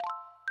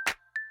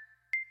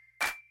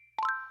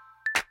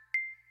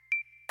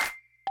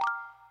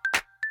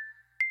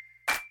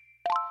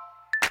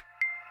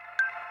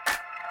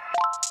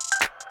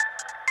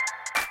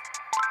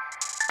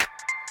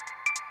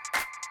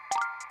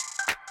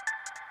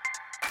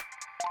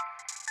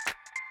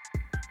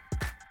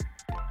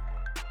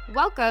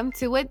Welcome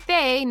to What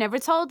They Never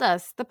Told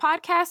Us, the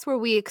podcast where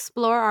we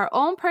explore our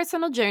own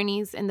personal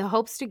journeys in the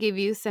hopes to give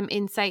you some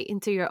insight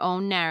into your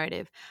own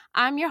narrative.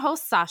 I'm your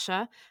host,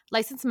 Sasha,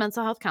 licensed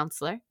mental health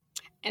counselor.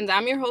 And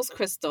I'm your host,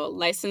 Crystal,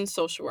 licensed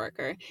social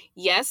worker.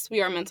 Yes,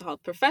 we are mental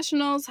health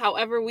professionals.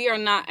 However, we are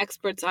not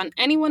experts on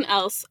anyone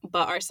else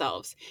but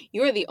ourselves.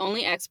 You are the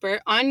only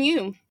expert on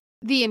you.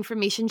 The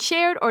information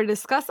shared or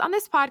discussed on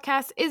this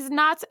podcast is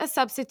not a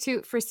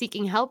substitute for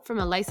seeking help from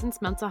a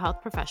licensed mental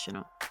health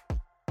professional.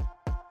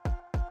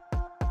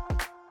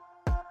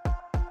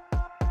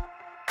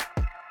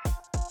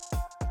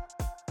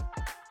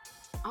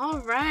 All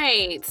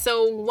right.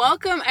 So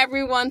welcome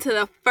everyone to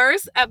the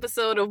first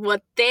episode of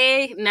What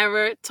They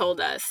Never Told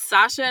Us.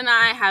 Sasha and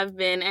I have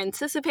been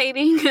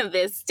anticipating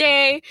this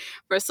day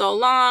for so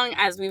long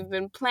as we've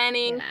been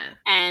planning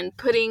and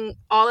putting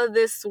all of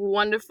this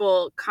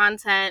wonderful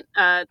content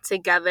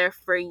together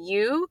for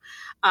you.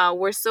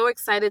 We're so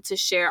excited to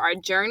share our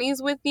journeys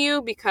with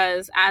you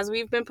because as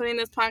we've been putting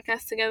this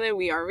podcast together,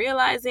 we are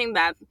realizing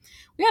that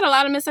we had a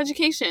lot of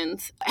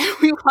miseducations and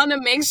we want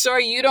to make sure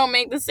you don't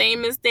make the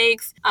same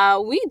mistakes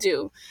we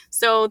do.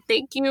 So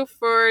thank you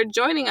for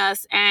joining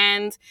us,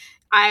 and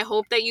I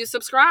hope that you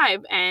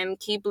subscribe and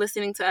keep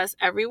listening to us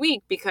every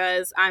week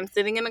because I'm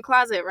sitting in the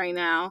closet right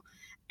now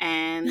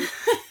and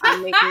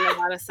I'm making a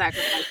lot of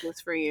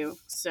sacrifices for you.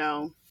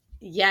 So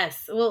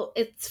yes. Well,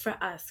 it's for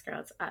us,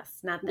 girls. Us,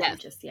 not them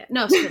just yet.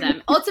 No, it's for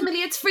them.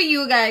 Ultimately, it's for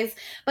you guys.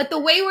 But the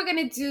way we're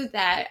going to do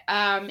that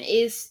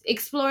is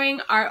exploring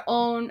our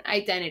own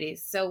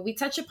identities. So we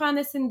touch upon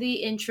this in the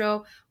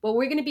intro. What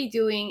we're going to be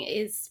doing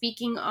is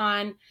speaking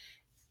on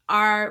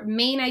our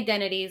main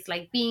identities,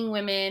 like being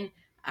women,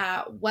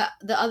 what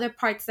the other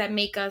parts that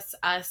make us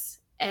us.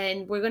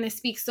 And we're going to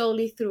speak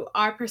solely through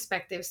our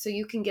perspective so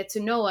you can get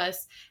to know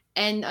us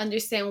and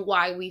understand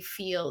why we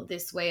feel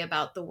this way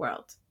about the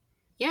world.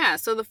 Yeah,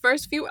 so the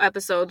first few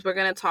episodes, we're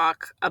going to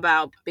talk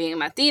about being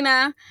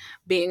Latina,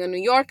 being a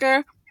New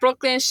Yorker,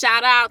 Brooklyn,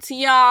 shout out to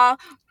y'all.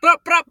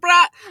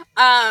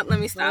 Let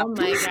me stop. Oh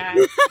my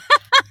God.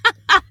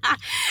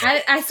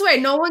 I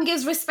swear, no one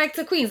gives respect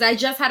to Queens. I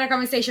just had a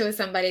conversation with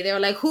somebody. They were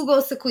like, who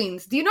goes to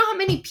Queens? Do you know how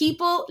many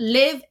people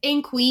live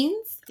in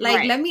Queens? Like,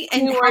 right. Let me,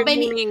 and how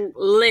many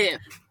live.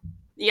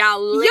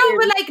 Y'all live. Yo,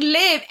 we like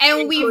live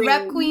and we Queens.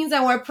 Rep Queens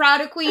and we're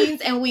proud of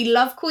Queens and we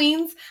love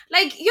Queens.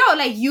 Like, yo,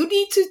 like you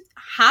need to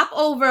hop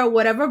over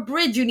whatever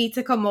bridge you need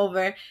to come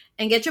over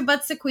and get your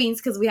butts to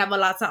Queens because we have a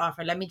lot to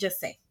offer. Let me just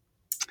say.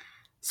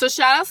 So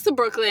shout outs to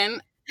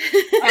Brooklyn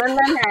and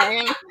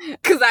Manhattan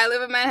because I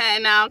live in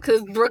Manhattan now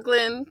because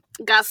Brooklyn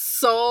got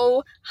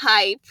so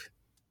hype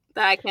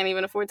that I can't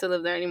even afford to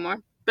live there anymore.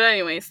 But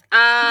anyways,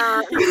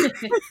 I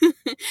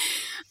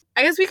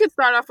guess we could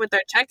start off with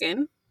our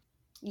check-in.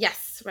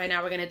 Yes, right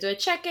now we're going to do a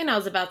check-in. I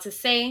was about to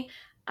say,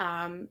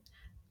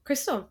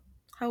 Crystal,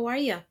 how are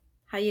you?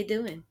 How you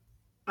doing?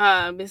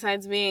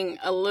 Besides being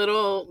a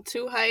little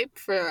too hype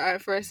for our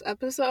first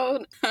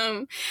episode.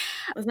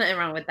 There's nothing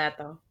wrong with that,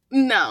 though.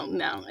 No.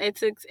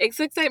 It's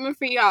excitement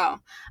for y'all.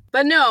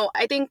 But no,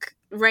 I think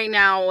right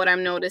now what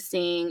I'm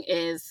noticing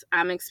is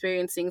I'm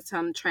experiencing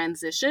some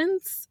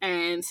transitions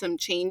and some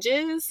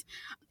changes.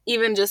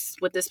 Even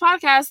just with this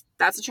podcast,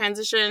 that's a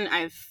transition.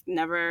 I've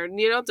never,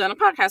 done a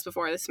podcast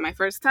before. This is my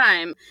first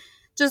time.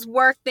 Just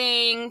work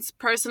things,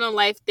 personal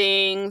life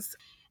things.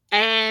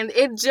 And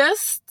it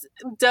just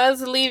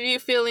does leave you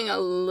feeling a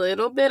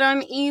little bit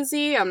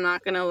uneasy. I'm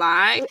not going to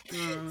lie.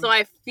 So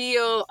I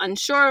feel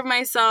unsure of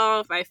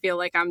myself. I feel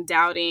like I'm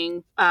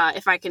doubting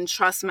if I can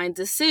trust my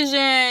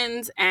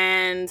decisions.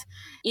 And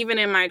even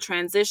in my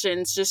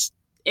transitions, just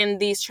in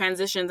these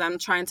transitions, I'm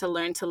trying to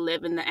learn to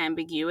live in the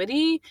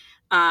ambiguity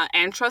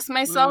and trust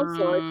myself.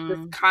 So it's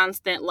this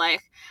constant,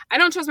 like, I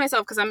don't trust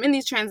myself because I'm in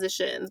these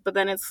transitions, but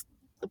then it's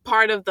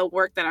part of the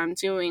work that I'm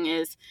doing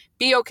is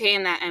be okay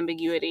in that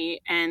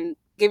ambiguity and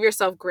give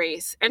yourself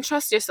grace and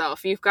trust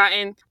yourself. You've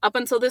gotten up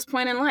until this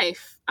point in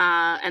life,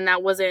 and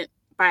that wasn't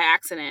by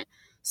accident.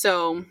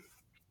 So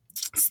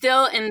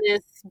still in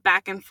this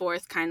back and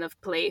forth kind of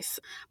place,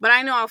 but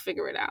I know I'll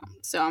figure it out.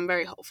 So I'm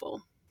very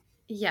hopeful.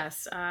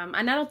 Yes.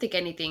 And I don't think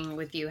anything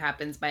with you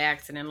happens by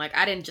accident. Like,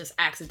 I didn't just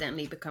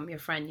accidentally become your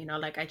friend,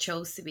 like I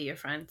chose to be your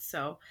friend.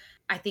 So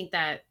I think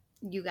that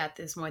you got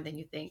this more than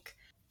you think.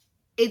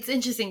 It's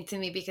interesting to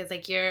me because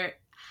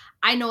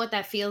I know what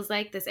that feels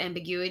like, this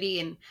ambiguity.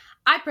 And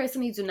I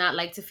personally do not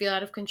like to feel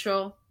out of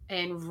control.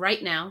 And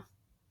right now,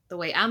 the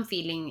way I'm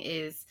feeling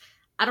is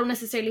I don't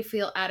necessarily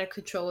feel out of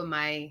control with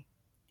my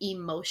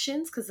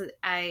emotions because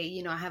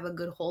I have a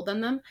good hold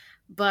on them.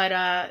 But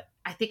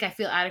I think I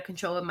feel out of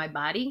control with my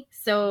body.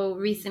 So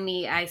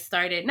recently I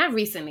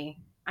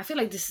feel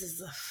like this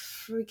is a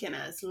freaking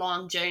ass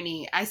long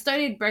journey. I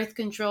started birth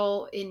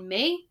control in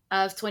May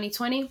of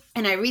 2020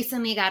 and I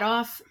recently got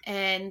off,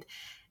 and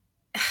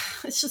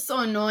it's just so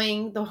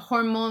annoying. The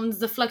hormones,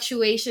 the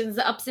fluctuations,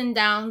 the ups and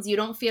downs. You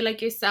don't feel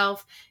like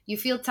yourself. You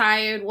feel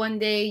tired one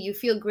day, you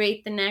feel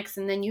great the next,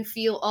 and then you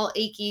feel all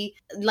achy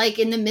like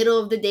in the middle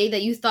of the day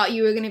that you thought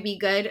you were going to be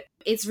good.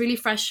 It's really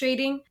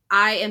frustrating.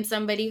 I am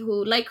somebody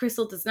who, like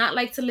Crystal, does not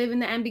like to live in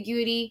the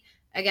ambiguity.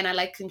 Again, I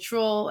like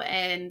control,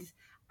 and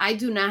I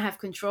do not have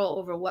control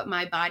over what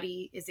my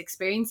body is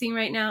experiencing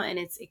right now, and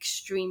it's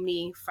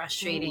extremely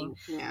frustrating.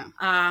 Yeah.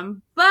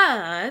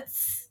 But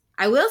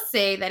I will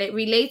say that it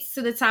relates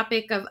to the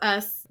topic of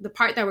us, the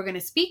part that we're going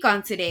to speak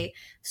on today,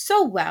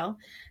 so well,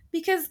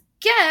 because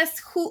guess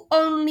who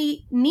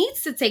only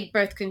needs to take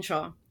birth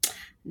control?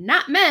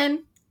 Not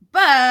men,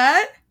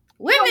 but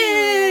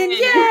women.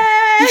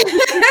 Yeah.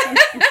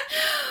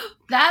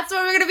 That's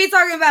what we're going to be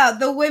talking about.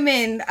 The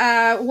women,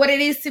 what it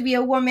is to be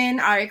a woman,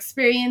 our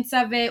experience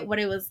of it, what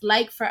it was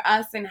like for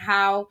us, and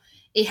how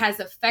it has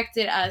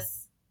affected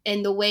us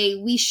in the way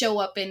we show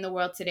up in the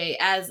world today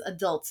as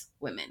adult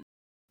women.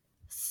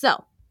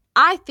 So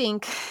I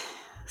think,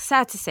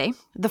 sad to say,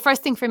 the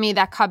first thing for me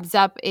that comes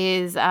up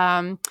is,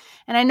 and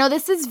I know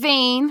this is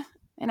vain,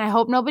 and I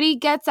hope nobody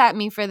gets at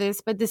me for this,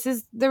 but this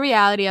is the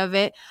reality of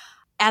it.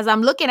 As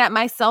I'm looking at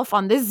myself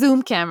on this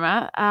Zoom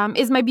camera,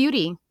 is my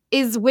beauty,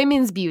 is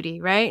women's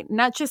beauty, right?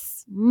 Not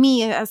just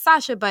me as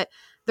Sasha, but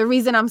the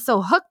reason I'm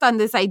so hooked on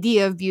this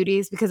idea of beauty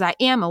is because I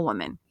am a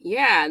woman.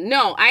 Yeah,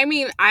 no, I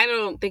mean, I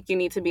don't think you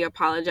need to be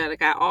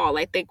apologetic at all.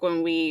 I think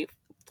when we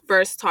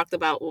first talked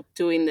about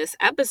doing this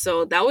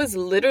episode, that was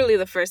literally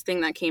the first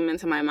thing that came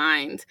into my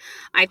mind.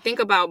 I think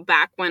about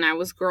back when I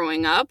was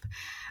growing up.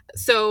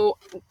 So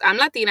I'm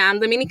Latina, I'm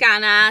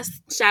Dominicana.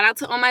 Shout out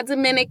to all my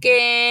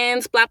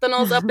Dominicans.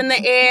 Plátanos up in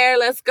the air.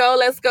 Let's go,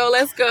 let's go,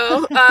 let's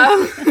go.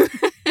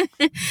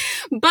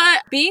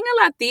 But being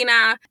a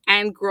Latina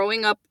and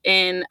growing up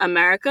in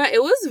America,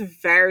 it was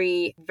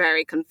very,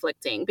 very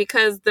conflicting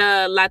because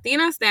the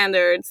Latina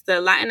standards, the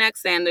Latinx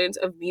standards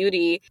of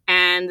beauty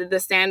and the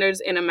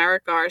standards in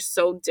America are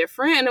so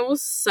different. And it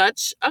was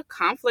such a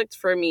conflict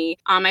for me.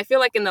 I feel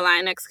like in the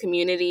Latinx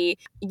community,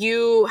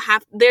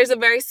 there's a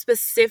very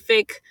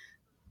specific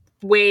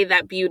way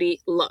that beauty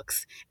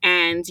looks,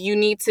 and you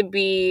need to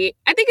be,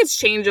 I think it's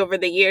changed over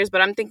the years, but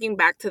I'm thinking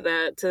back to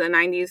the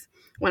 90s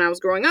when I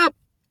was growing up.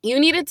 You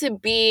needed to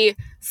be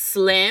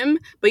slim,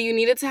 but you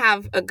needed to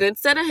have a good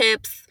set of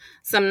hips,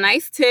 some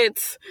nice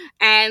tits,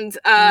 and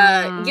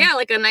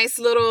like a nice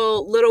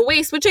little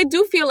waist, which I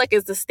do feel like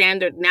is the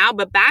standard now.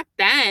 But back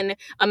then,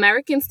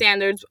 American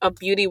standards of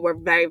beauty were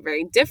very,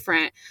 very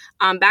different.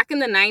 Back in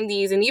the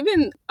 90s and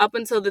even up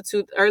until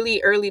the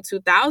early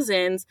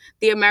 2000s,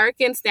 the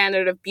American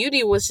standard of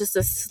beauty was just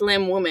a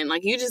slim woman.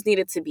 Like, you just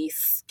needed to be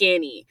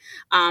skinny.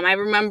 I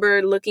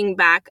remember looking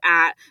back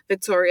at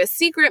Victoria's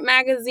Secret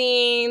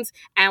magazines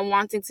and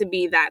wanting to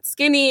be that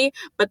skinny,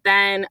 but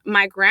then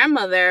my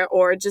grandmother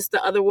or just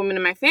the other woman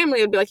in my family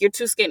would be like, "You're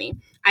too skinny."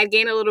 I'd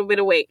gain a little bit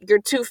of weight.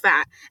 "You're too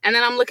fat." And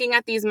then I'm looking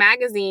at these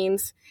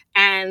magazines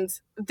and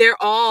they're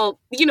all,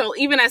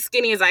 even as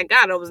skinny as I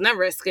got, I was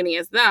never as skinny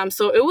as them.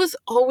 So it was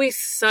always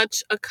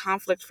such a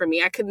conflict for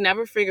me. I could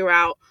never figure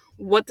out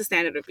what the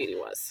standard of beauty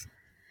was.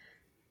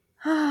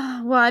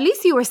 Well, at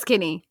least you were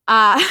skinny.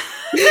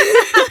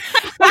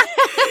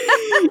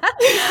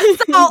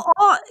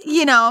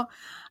 So,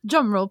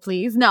 drum roll,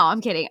 please. No,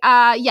 I'm kidding.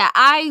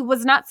 I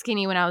was not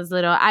skinny when I was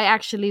little. I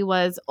actually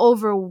was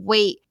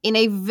overweight in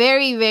a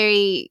very,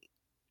 very,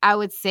 I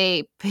would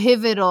say,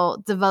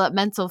 pivotal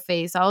developmental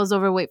phase. So I was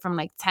overweight from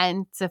like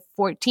 10 to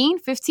 14,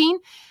 15.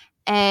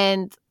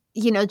 And,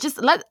 just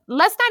let's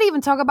not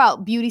even talk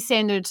about beauty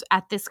standards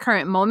at this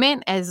current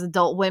moment as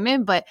adult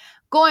women, but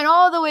going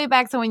all the way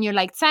back to when you're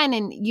like 10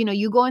 and,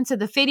 you go into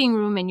the fitting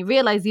room and you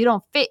realize you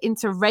don't fit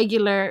into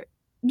regular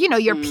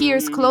your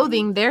peers'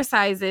 clothing, their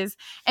sizes,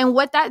 and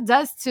what that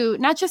does to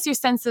not just your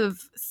sense of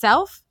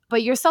self,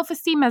 but your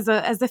self-esteem as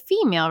a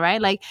female, right?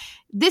 Like,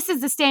 this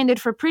is the standard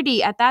for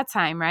pretty at that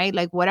time, right?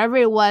 Like, whatever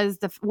it was,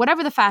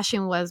 whatever the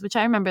fashion was, which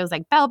I remember it was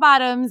like bell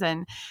bottoms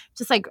and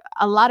just like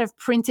a lot of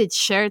printed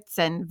shirts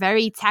and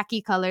very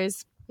tacky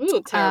colors.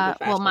 Ooh, terrible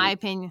fashion. Well, my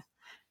opinion.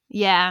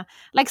 Yeah,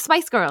 like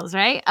Spice Girls,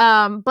 right?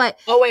 But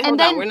wait,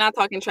 hold on. We're not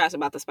talking trash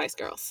about the Spice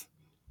Girls.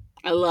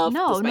 I love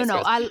no, the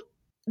Spice Girls.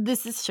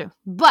 This is true.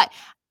 But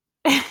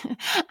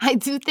I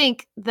do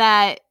think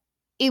that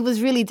it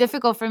was really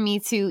difficult for me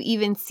to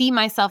even see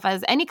myself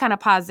as any kind of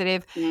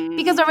positive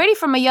because already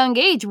from a young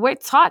age, we're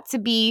taught to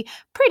be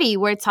pretty.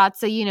 We're taught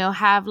to,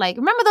 have like,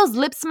 remember those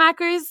lip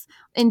smackers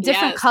in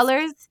different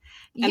colors?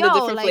 And the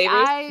different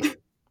flavors?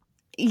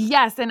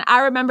 Yes, and I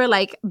remember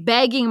like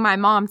begging my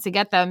mom to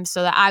get them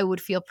so that I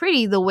would feel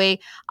pretty the way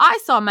I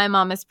saw my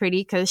mom as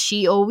pretty, because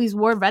she always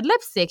wore red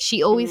lipstick.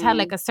 She always had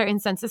like a certain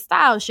sense of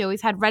style. She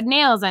always had red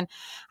nails, and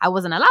I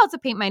wasn't allowed to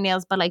paint my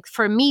nails. But like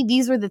for me,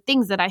 these were the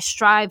things that I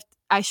strived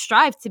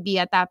to be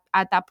at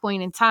that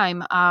point in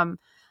time.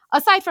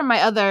 Aside from my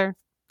other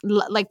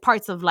like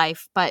parts of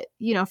life, but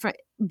for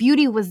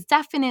beauty was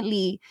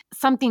definitely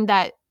something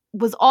that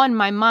was on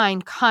my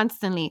mind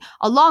constantly,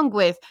 along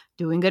with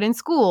doing good in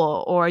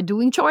school or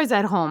doing chores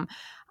at home.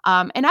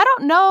 And I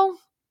don't know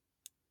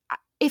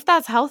if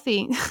that's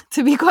healthy,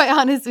 to be quite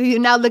honest with you,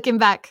 now looking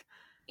back.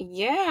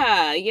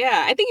 Yeah.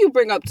 I think you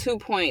bring up 2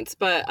 points,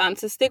 but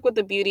to stick with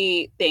the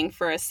beauty thing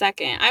for a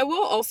second, I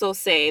will also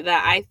say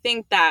that I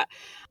think that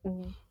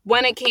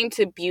when it came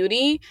to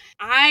beauty,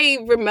 I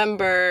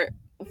remember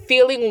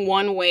feeling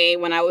one way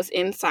when I was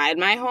inside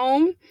my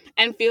home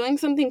and feeling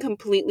something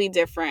completely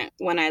different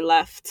when I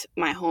left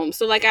my home.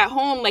 So like at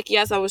home, like,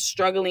 yes, I was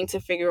struggling to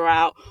figure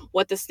out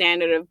what the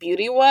standard of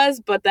beauty was.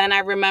 But then I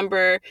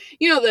remember,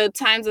 the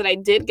times that I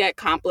did get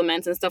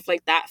compliments and stuff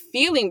like that,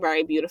 feeling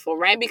very beautiful,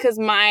 right? Because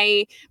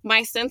my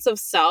sense of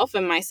self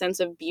and my sense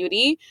of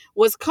beauty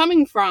was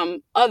coming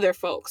from other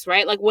folks,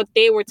 right? Like what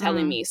they were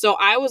telling me. So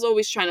I was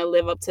always trying to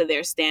live up to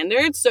their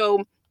standards.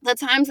 So the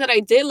times that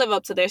I did live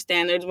up to their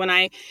standards, when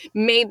I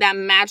made that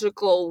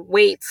magical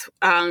weight,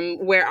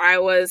 where I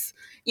was,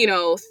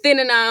 thin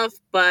enough,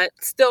 but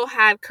still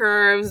had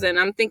curves. And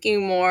I'm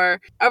thinking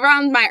more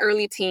around my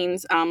early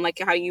teens, like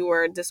how you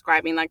were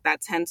describing, like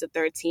that 10 to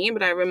 13.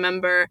 But I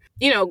remember,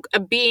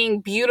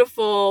 being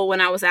beautiful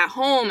when I was at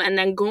home and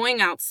then going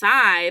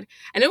outside.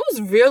 And it was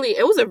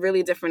a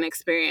really different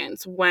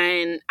experience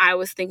when I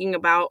was thinking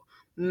about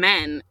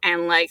men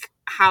and like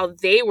how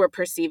they were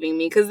perceiving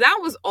me, because that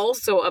was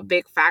also a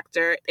big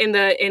factor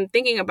in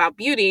thinking about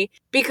beauty,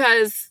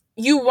 because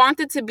you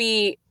wanted to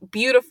be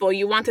beautiful,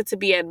 you wanted to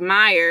be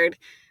admired,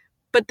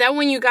 but then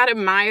when you got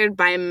admired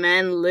by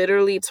men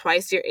literally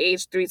twice your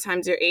age, 3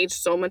 times your age,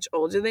 so much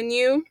older than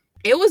you,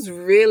 it was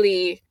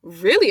really,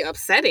 really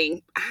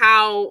upsetting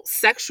how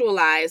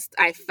sexualized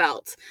I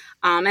felt,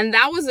 and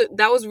that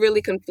was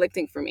really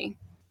conflicting for me.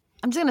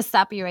 I'm just going to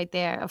stop you right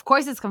there. Of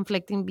course, it's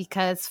conflicting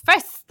because,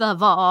 first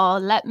of all,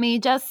 let me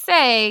just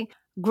say,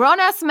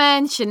 grown-ass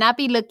men should not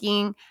be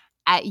looking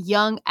at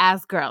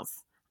young-ass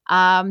girls.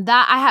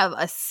 That I have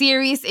a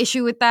serious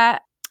issue with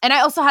that. And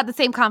I also had the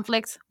same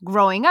conflicts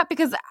growing up,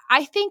 because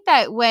I think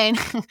that when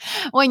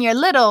when you're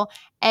little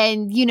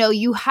and,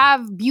 you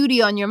have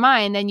beauty on your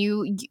mind, and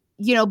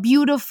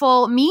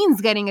beautiful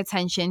means getting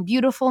attention.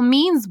 Beautiful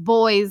means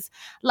boys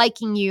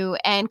liking you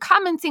and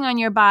commenting on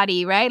your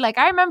body, right? Like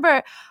I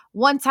remember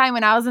one time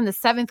when I was in the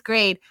 7th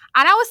grade,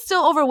 and I was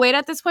still overweight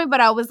at this point,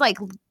 but I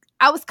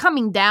was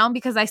coming down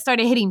because I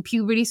started hitting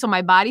puberty, so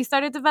my body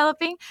started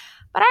developing.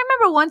 But I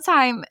remember one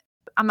time,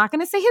 I'm not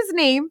going to say his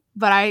name,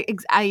 but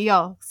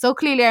so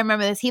clearly I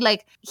remember this.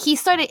 He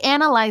started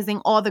analyzing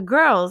all the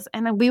girls,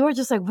 and we were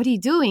just like, what are you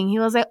doing? He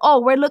was like, oh,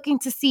 we're looking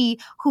to see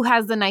who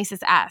has the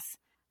nicest ass.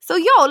 So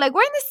like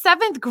we're in the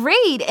 7th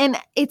grade, and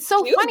it's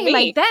so funny.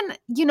 Like then,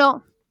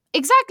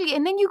 exactly.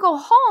 And then you go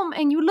home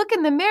and you look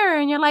in the mirror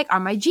and you're like, are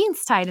my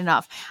jeans tight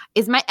enough?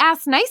 Is my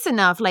ass nice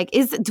enough? Like,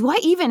 do I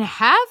even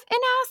have an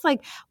ass?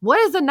 Like, what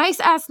does a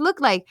nice ass look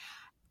like?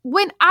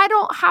 When I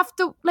don't have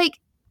to, like,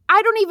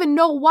 I don't even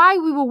know why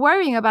we were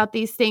worrying about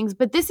these things,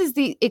 but this is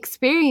the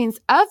experience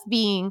of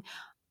being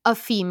a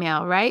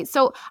female, right?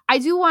 So I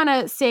do want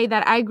to say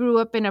that I grew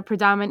up in a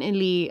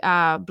predominantly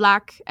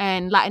Black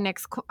and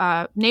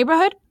Latinx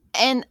neighborhood.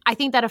 And I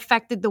think that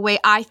affected the way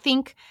I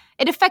think.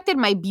 It affected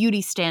my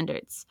beauty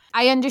standards.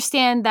 I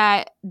understand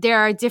that there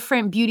are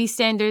different beauty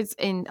standards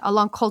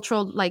along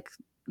cultural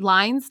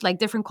lines, like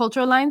different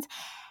cultural lines.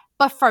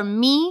 But for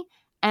me,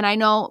 and I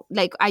know,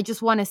 I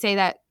just want to say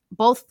that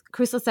both,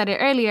 Crystal said it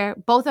earlier,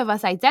 both of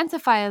us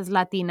identify as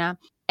Latina,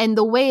 and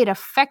the way it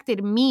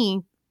affected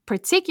me,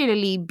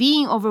 particularly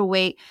being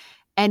overweight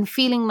and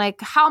feeling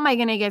like, how am I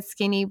going to get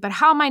skinny? But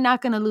how am I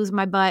not going to lose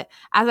my butt?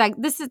 I was like,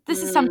 this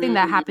is something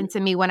that happened to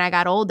me when I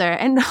got older.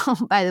 And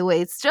by the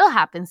way, it still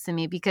happens to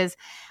me, because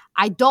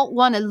I don't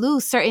want to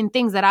lose certain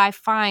things that I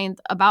find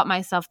about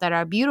myself that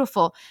are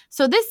beautiful.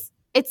 So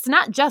it's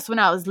not just when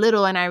I was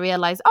little and I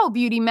realized, oh,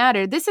 beauty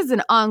mattered. This is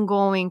an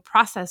ongoing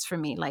process for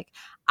me. Like,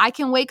 I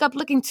can wake up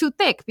looking too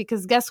thick,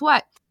 because guess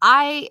what?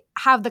 I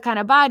have the kind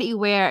of body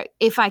where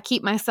if I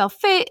keep myself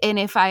fit and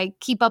if I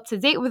keep up to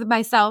date with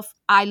myself,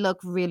 I look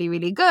really,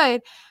 really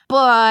good,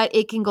 but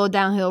it can go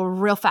downhill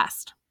real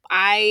fast.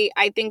 I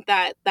think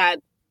that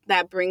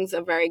brings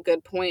a very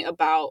good point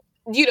about,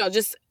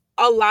 just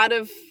a lot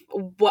of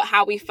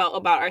how we felt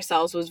about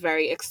ourselves was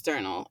very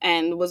external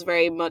and was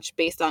very much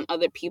based on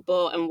other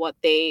people and what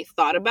they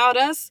thought about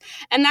us.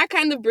 And that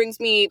kind of brings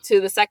me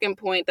to the second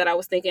point that I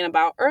was thinking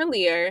about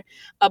earlier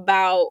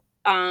about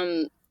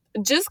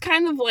just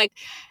kind of like,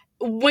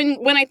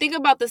 when I think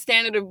about the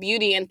standard of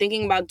beauty and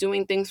thinking about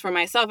doing things for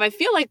myself, I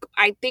feel like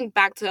I think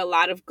back to a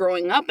lot of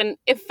growing up, and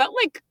it felt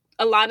like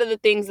a lot of the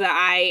things that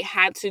I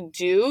had to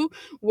do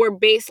were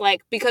based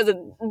because of,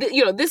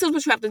 this is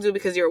what you have to do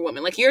because you're a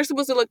woman. Like, you're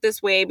supposed to look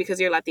this way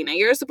because you're Latina.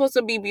 You're supposed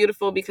to be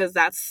beautiful because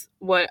that's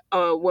what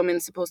a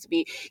woman's supposed to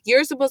be.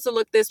 You're supposed to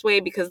look this way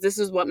because this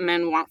is what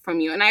men want from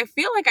you. And I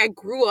feel like I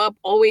grew up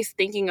always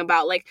thinking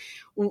about like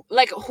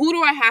who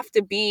do I have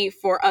to be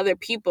for other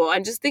people?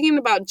 I'm just thinking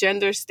about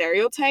gender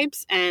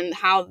stereotypes and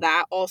how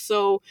that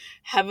also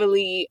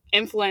heavily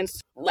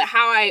influenced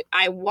how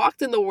I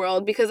walked in the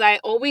world, because I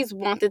always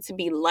wanted to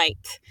be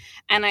liked.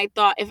 And I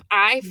thought, if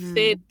I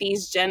fit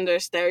these gender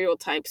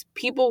stereotypes,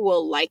 people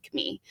will like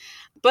me.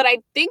 But I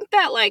think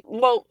that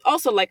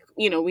also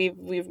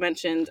we've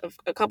mentioned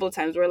a couple of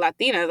times, we're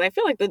Latinas. I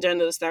feel like the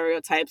gender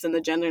stereotypes and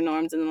the gender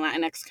norms in the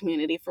Latinx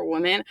community for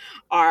women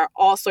are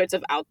all sorts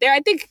of out there. I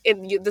think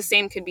the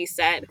same could be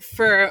said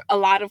for a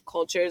lot of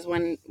cultures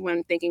when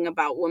thinking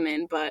about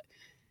women. But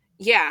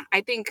yeah,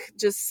 I think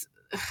just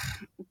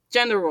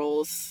gender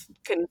roles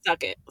couldn't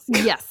suck it.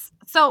 Yes.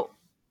 So,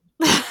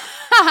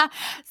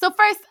 so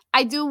first,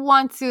 I do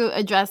want to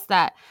address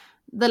that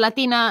the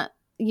Latina,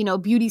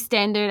 beauty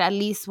standard, at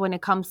least when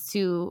it comes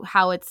to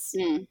how it's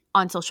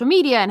on social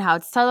media and how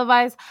it's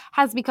televised,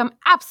 has become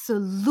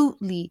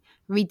absolutely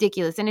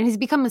ridiculous. And it has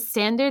become a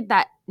standard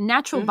that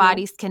natural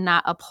bodies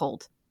cannot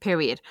uphold,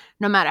 period.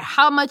 No matter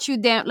how much you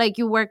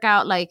you work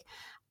out,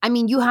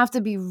 you have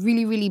to be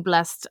really, really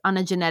blessed on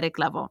a genetic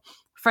level,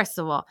 first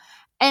of all.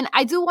 And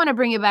I do want to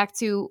bring it back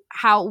to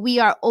how we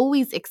are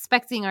always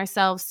expecting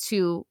ourselves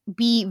to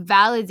be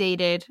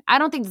validated. I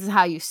don't think this is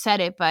how you said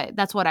it, but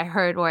that's what I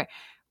heard. Or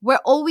we're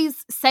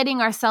always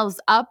setting ourselves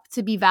up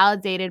to be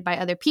validated by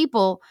other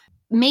people,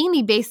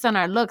 mainly based on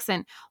our looks.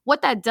 And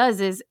what that does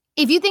is,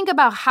 if you think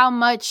about how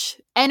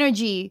much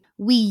energy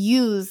we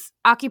use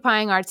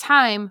occupying our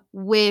time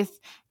with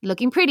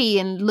looking pretty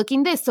and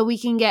looking this so we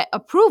can get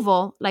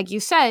approval, like you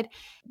said,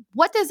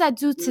 what does that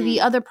do to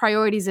the other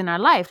priorities in our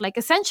life? Like,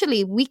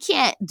 essentially, we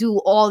can't do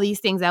all these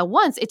things at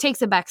once. It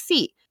takes a back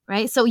seat,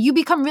 right? So you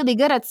become really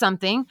good at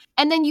something,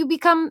 and then you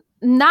become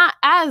not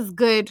as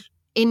good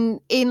in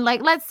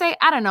like, let's say,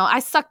 I don't know,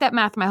 I sucked at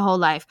math my whole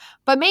life.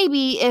 But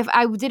maybe if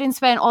I didn't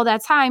spend all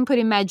that time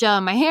putting mad gel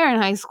in my hair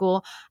in high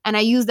school, and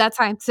I used that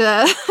time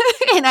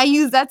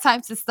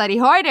to study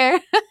harder,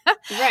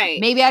 right?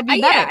 Maybe I'd be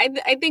better.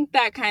 Yeah, I think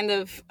that kind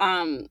of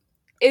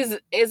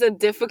is a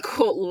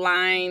difficult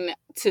line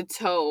to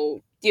toe.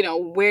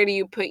 Where do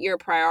you put your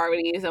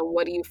priorities and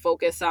what do you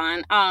focus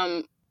on?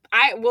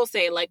 I will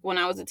say, like, when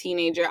I was a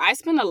teenager, I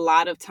spent a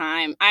lot of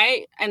time.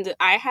 I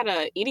had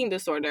a eating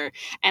disorder,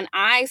 and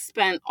I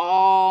spent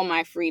all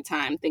my free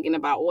time thinking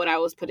about what I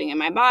was putting in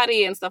my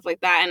body and stuff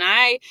like that. And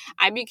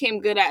I became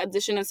good at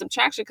addition and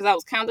subtraction because I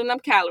was counting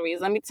up calories.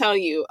 Let me tell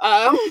you.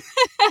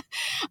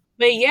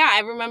 But yeah, I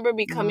remember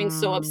becoming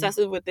so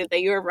obsessive with it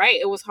that you're right.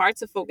 It was hard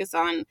to focus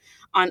on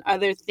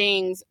other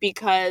things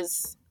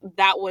because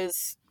that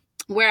was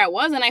where I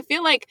was, and I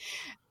feel like,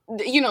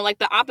 like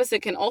the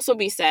opposite can also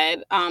be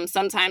said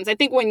sometimes. I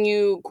think when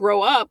you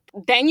grow up,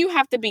 then you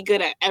have to be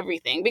good at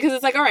everything, because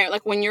it's like, all right,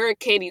 like when you're a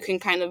kid, you can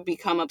kind of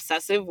become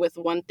obsessive with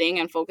one thing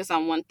and focus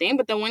on one thing.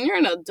 But then when you're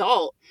an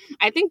adult,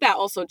 I think that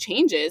also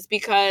changes,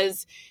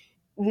 because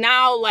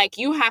now, like,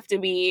 you have to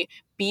be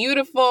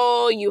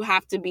beautiful, you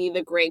have to be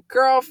the great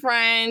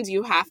girlfriend,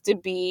 you have to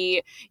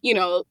be,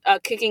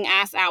 kicking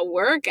ass at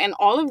work, and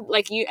all of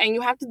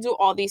you have to do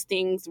all these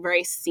things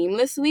very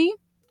seamlessly.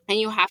 And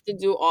you have to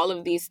do all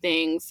of these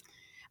things,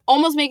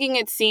 almost making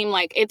it seem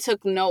like it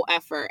took no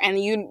effort, and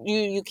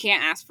you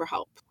can't ask for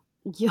help.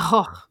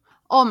 Yo.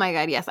 Oh my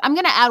God, yes. I'm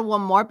going to add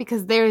one more,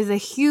 because there is a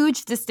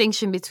huge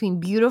distinction between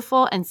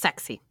beautiful and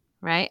sexy,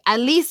 right? At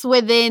least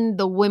within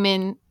the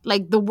women,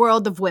 like the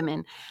world of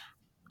women.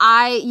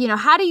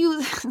 How do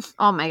you,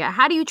 oh my God,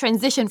 how do you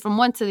transition from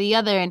one to the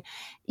other? And,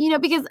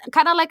 because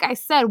kind of like I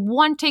said,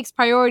 one takes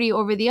priority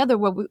over the other,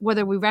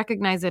 whether we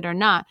recognize it or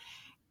not.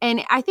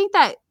 And I think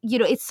that,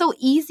 it's so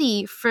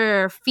easy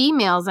for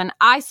females, and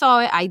I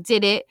saw it, I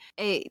did it,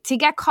 to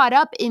get caught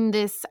up in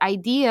this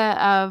idea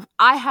of,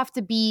 I have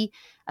to be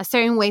a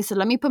certain way, so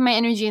let me put my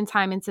energy and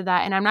time into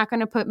that, and I'm not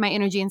going to put my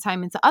energy and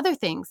time into other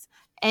things.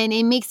 And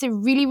it makes it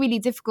really, really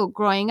difficult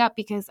growing up,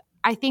 because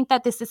I think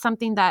that this is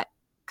something that,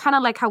 kind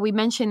of like how we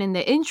mentioned in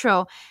the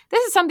intro,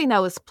 this is something that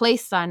was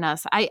placed on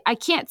us. I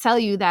can't tell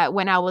you that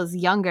when I was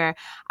younger,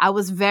 I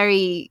was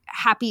very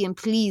happy and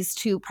pleased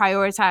to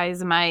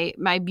prioritize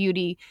my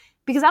beauty,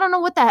 because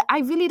I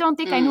really don't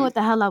think I knew what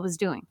the hell I was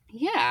doing.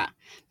 Yeah,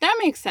 that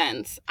makes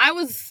sense. I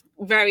was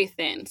very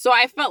thin, so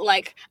I felt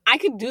like I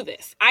could do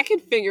this. I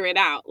could figure it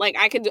out. Like,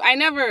 I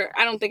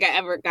don't think I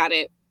ever got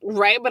it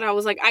right, but I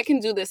was like, I can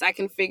do this. I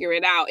can figure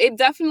it out. It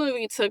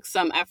definitely took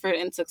some effort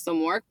and took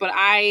some work, but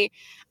I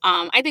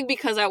think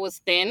because I was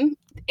thin,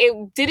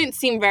 it didn't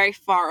seem very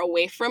far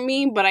away from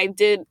me, but I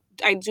do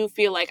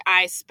feel like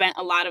I spent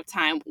a lot of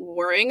time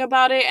worrying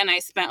about it, and I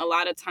spent a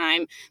lot of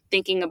time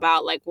thinking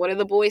about, like, what are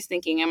the boys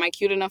thinking? Am I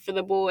cute enough for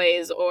the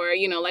boys? Or,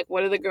 like,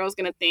 what are the girls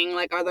going to think?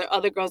 Like, are the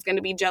other girls going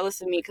to be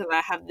jealous of me because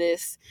I have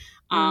this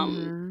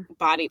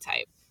body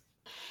type?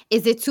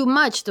 Is it too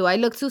much? Do I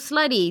look too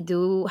slutty?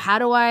 How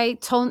do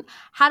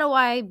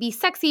I be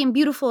sexy and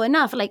beautiful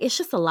enough? Like, it's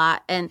just a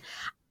lot. And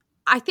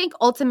I think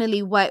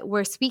ultimately what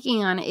we're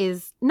speaking on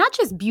is not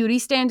just beauty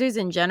standards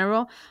in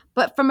general,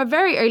 but from a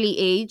very early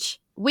age,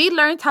 we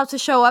learned how to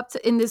show up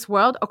in this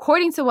world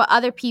according to what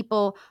other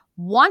people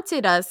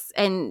wanted us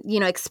and,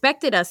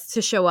 expected us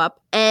to show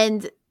up.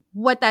 And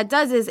what that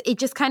does is it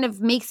just kind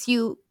of makes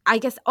you, I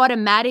guess,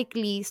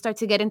 automatically start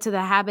to get into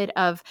the habit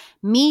of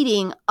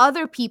meeting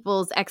other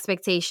people's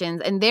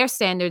expectations and their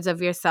standards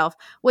of yourself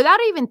without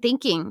even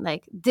thinking,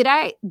 like,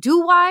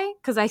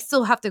 because I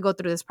still have to go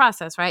through this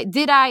process, right?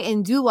 Did I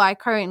and do I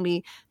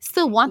currently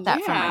still want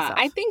that for myself?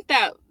 I think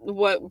that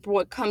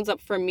what comes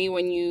up for me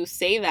when you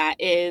say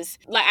that is,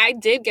 like, I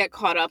did get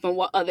caught up in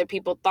what other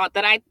people thought,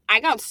 that I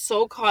got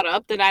so caught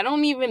up that I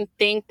don't even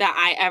think that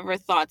I ever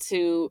thought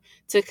to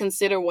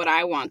consider what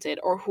I wanted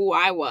or who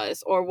I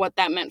was or what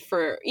that meant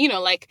for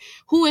like,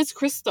 who is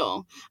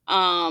Crystal?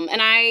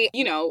 And I,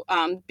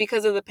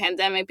 because of the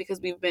pandemic,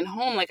 because we've been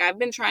home, like, I've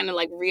been trying to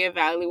like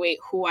reevaluate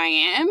who I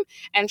am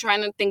and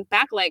trying to think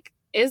back, like,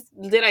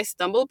 did I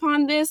stumble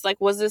upon this?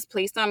 Like, was this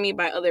placed on me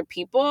by other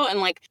people?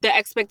 And like, the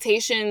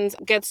expectations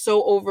get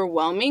so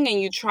overwhelming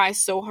and you try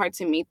so hard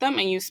to meet them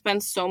and you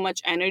spend so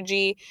much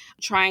energy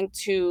trying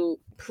to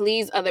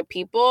please other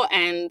people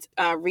and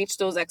reach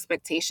those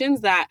expectations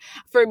that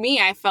for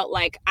me, I felt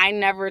like I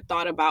never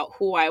thought about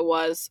who I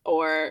was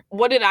or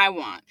what did I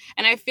want.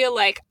 And I feel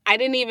like I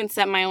didn't even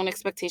set my own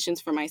expectations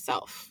for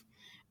myself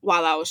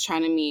while I was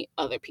trying to meet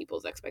other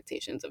people's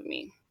expectations of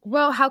me.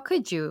 Well, how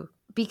could you?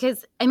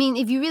 Because, I mean,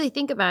 if you really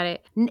think about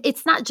it,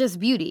 it's not just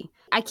beauty.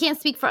 I can't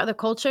speak for other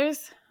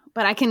cultures,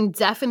 but I can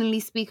definitely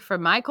speak for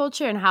my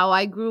culture and how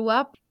I grew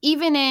up,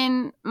 even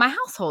in my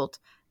household.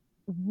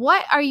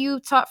 What are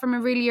you taught from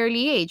a really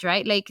early age,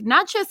 right? Like,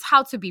 not just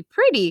how to be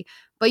pretty,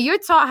 but you're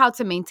taught how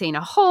to maintain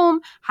a home,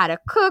 how to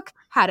cook,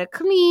 how to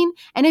clean.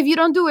 And if you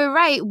don't do it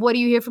right, what do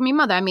you hear from your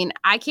mother? I mean,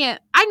 I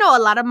know a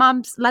lot of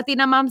moms,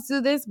 Latina moms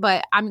do this,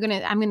 but I'm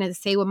going to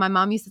say what my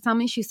mom used to tell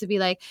me. She used to be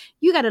like,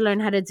 you got to learn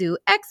how to do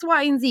X,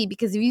 Y, and Z,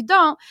 because if you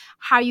don't,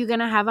 how are you going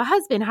to have a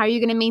husband? How are you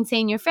going to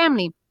maintain your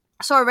family?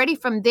 So already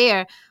from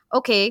there,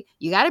 okay,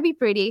 you got to be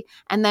pretty.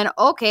 And then,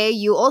 okay,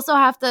 you also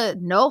have to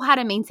know how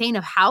to maintain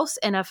a house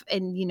and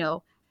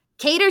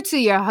cater to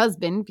your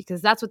husband,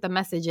 because that's what the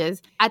message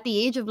is, at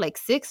the age of like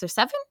 6 or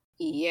 7.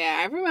 Yeah,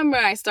 I remember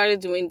I started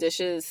doing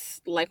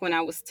dishes like when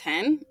I was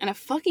 10 and I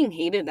fucking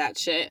hated that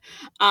shit.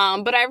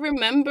 But I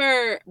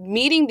remember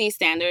meeting these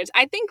standards.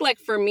 I think like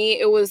for me,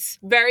 it was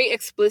very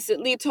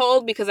explicitly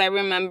told because I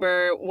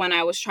remember when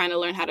I was trying to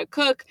learn how to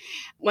cook,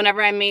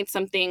 whenever I made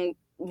something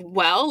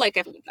well, like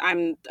if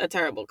I'm a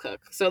terrible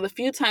cook. So the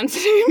few times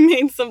I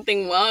made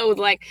something well, it was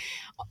like,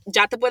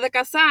 ya te puede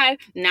casar,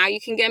 now you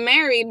can get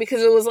married,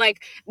 because it was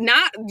like,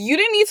 you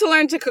didn't need to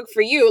learn to cook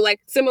for you, like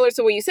similar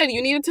to what you said,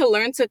 you needed to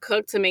learn to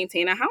cook to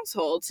maintain a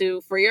household,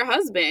 for your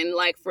husband,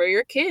 like for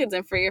your kids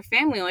and for your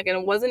family, like, and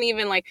it wasn't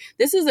even like,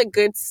 this is a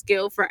good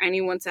skill for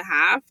anyone to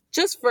have,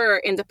 just for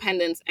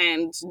independence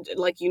and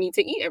like you need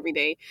to eat every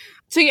day.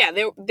 So yeah,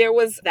 there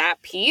was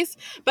that piece,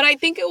 but I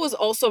think it was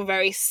also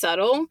very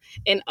subtle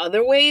in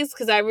other ways,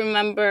 because I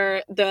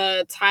remember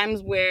the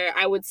times where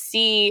I would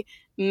see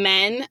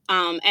men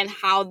and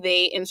how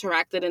they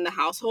interacted in the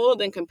household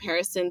in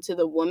comparison to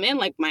the women,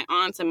 like my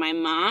aunts and my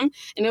mom.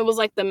 And it was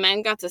like the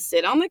men got to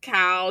sit on the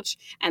couch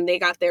and they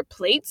got their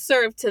plates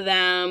served to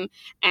them.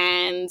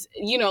 And,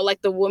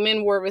 like the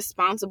women were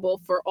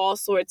responsible for all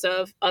sorts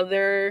of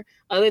other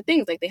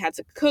things. Like they had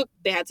to cook,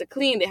 they had to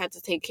clean, they had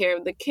to take care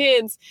of the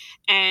kids.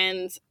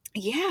 And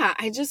yeah,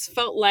 I just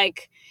felt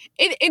like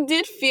it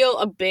did feel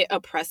a bit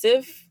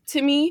oppressive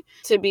to me,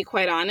 to be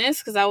quite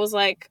honest, because I was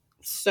like,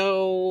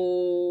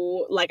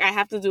 so like I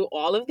have to do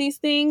all of these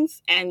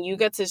things and you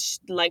get to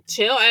like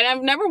chill. And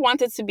I've never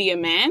wanted to be a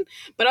man,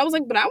 but I was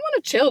like, but I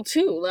want to chill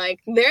too. Like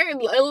that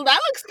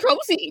looks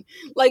cozy.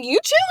 Like you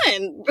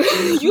chilling.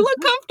 You look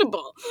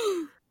comfortable.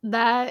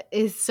 That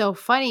is so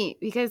funny,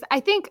 because I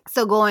think,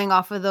 so going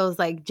off of those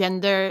like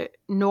gender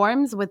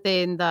norms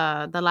within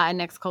the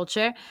Latinx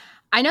culture,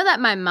 I know that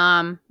my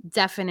mom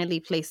definitely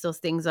placed those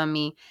things on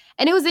me.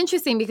 And it was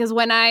interesting because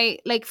when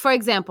for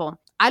example,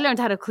 I learned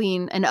how to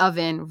clean an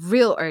oven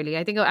real early.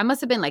 I think I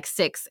must have been like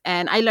 6.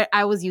 And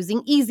I was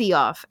using Easy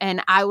Off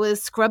and I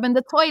was scrubbing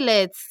the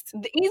toilets.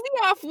 The Easy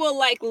Off will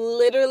like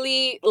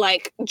literally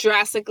like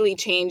drastically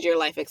change your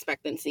life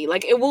expectancy.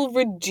 Like it will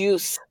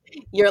reduce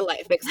your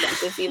life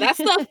expectancy. That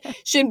stuff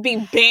should be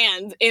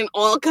banned in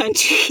all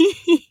countries.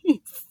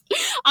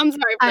 I'm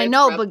sorry. I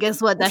know, but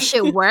guess what? That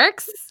shit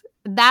works.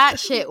 That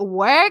shit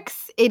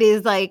works. It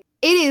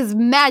is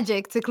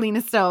magic to clean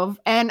a stove.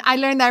 And I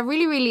learned that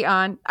really, really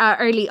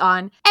early on.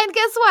 And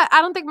guess what?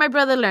 I don't think my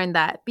brother learned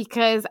that,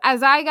 because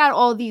as I got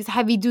all these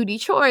heavy duty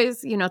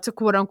chores, to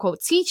quote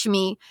unquote teach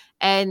me,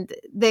 and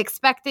the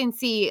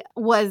expectancy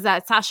was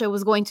that Sasha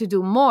was going to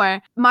do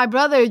more, my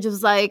brother just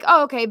was like,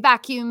 oh, okay,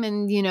 vacuum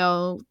and,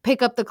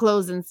 pick up the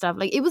clothes and stuff.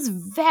 Like it was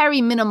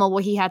very minimal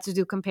what he had to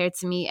do compared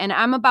to me. And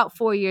I'm about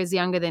 4 years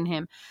younger than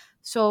him.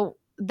 So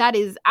that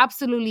is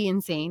absolutely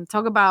insane.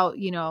 Talk about,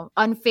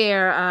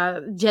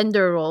 unfair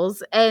gender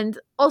roles. And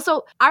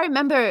also, I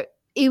remember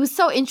it was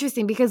so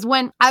interesting because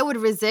when I would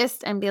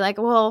resist and be like,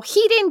 well,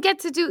 he didn't have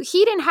to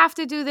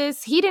do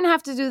this, he didn't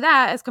have to do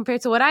that as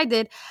compared to what I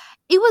did.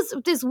 It was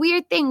this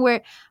weird thing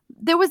where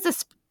there was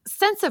this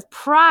sense of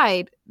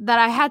pride that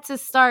I had to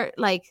start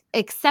like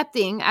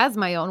accepting as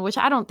my own, which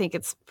I don't think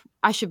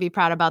I should be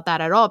proud about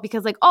that at all,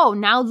 because like, oh,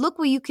 now look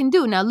what you can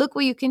do. Now look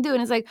what you can do.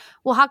 And it's like,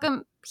 well, how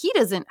come he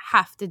doesn't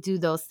have to do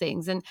those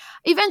things? And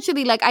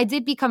eventually, like, I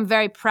did become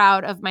very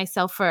proud of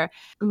myself for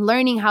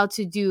learning how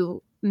to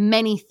do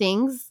many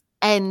things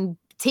and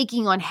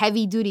taking on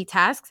heavy duty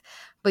tasks.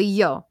 But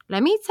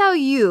let me tell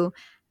you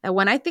that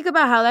when I think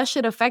about how that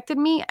shit affected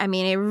me, I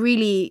mean, it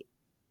really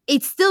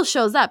it still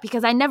shows up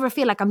because I never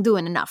feel like I'm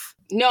doing enough.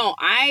 No,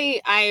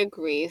 I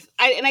agree.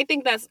 And I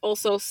think that's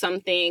also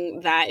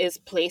something that is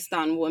placed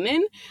on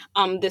women,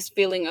 this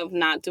feeling of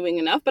not doing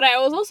enough. But I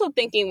was also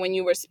thinking when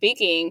you were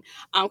speaking,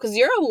 because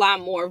you're a lot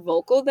more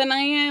vocal than I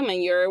am,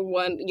 and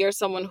you're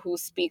someone who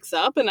speaks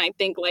up. And I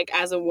think like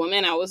as a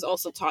woman, I was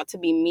also taught to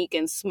be meek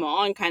and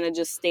small and kind of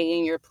just stay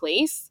in your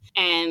place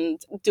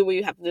and do what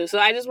you have to do. So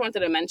I just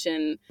wanted to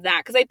mention that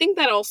because I think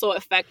that also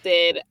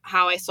affected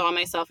how I saw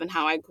myself and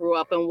how I grew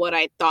up and what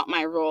I thought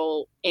my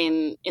role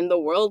in the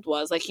world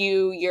was. Like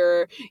you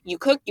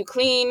cook, you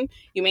clean,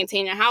 you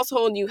maintain your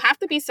household, you have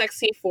to be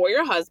sexy for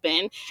your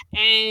husband,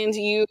 and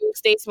you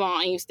stay small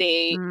and you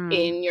stay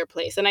in your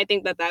place. And I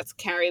think that that's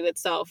carried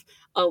itself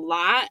a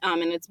lot,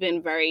 and it's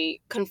been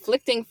very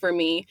conflicting for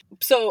me.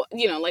 So,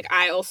 you know, like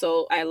I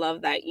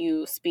love that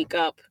you speak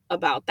up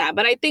about that.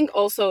 But I think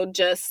also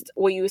just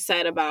what you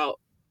said about,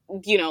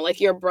 you know, like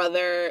your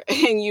brother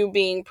and you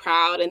being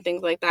proud and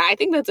things like that, I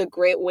think that's a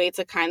great way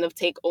to kind of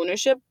take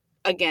ownership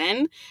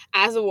again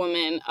as a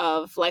woman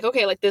of like,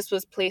 okay, like this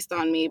was placed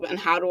on me, and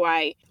how do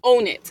I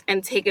own it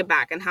and take it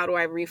back, and how do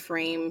I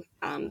reframe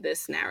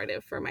this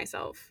narrative for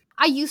myself?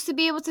 I used to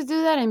be able to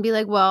do that and be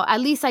like, well,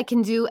 at least I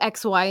can do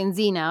X, Y, and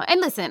Z now.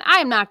 And listen,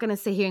 I'm not going to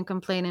sit here and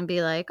complain and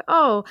be like,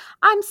 oh,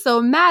 I'm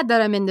so mad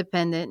that I'm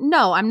independent.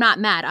 No, I'm not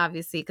mad,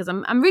 obviously, because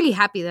I'm really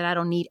happy that I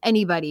don't need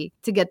anybody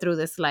to get through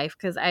this life.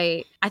 Because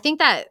I think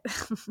that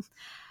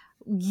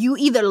you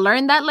either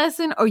learn that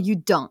lesson or you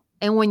don't.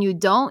 And when you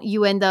don't,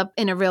 you end up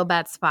in a real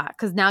bad spot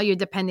because now you're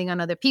depending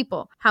on other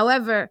people.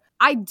 However,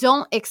 I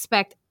don't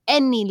expect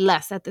any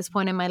less at this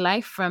point in my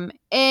life from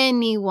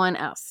anyone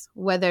else,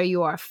 whether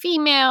you are a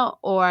female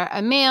or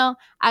a male.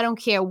 I don't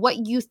care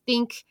what you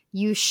think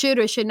you should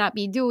or should not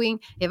be doing.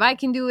 If I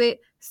can do it,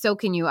 so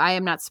can you. I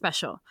am not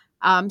special.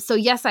 So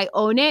yes, I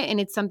own it, and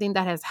it's something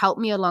that has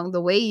helped me along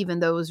the way, even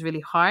though it was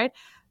really hard.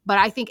 But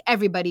I think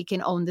everybody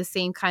can own the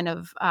same kind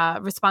of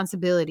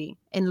responsibility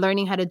in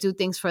learning how to do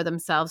things for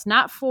themselves,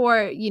 not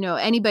for, you know,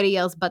 anybody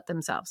else but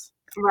themselves.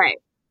 Right.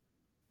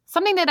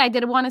 Something that I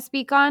did want to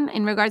speak on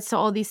in regards to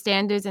all these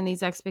standards and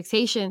these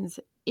expectations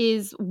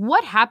is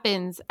what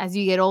happens as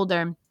you get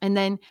older and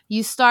then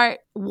you start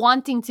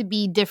wanting to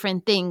be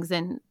different things,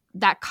 and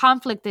that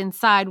conflict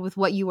inside with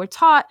what you were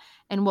taught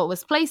and what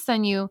was placed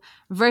on you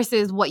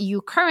versus what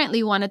you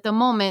currently want at the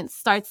moment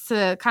starts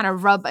to kind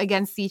of rub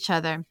against each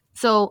other.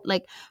 So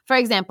like, for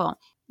example,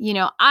 you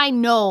know, I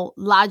know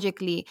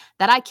logically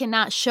that I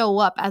cannot show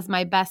up as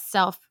my best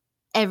self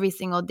every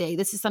single day.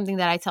 This is something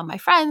that I tell my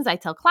friends, I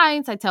tell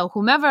clients, I tell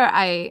whomever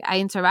I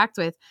interact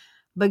with.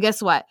 But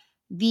guess what?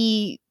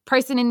 The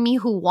person in me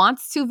who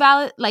wants to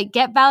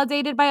get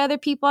validated by other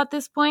people at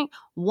this point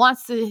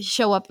wants to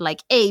show up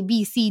like A,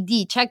 B, C,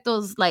 D, check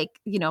those, like,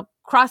 you know,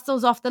 cross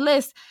those off the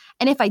list.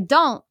 And if I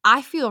don't,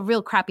 I feel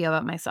real crappy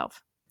about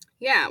myself.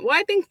 Yeah. Well,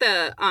 I think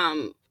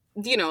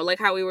you know, like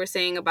how we were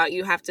saying about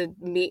you have to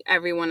meet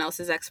everyone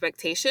else's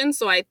expectations.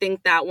 So I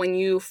think that when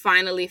you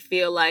finally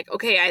feel like,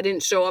 okay, I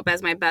didn't show up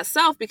as my best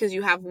self because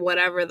you have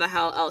whatever the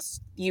hell else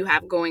you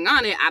have going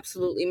on, it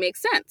absolutely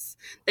makes sense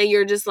that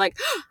you're just like,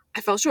 oh, I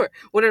fell short.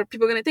 What are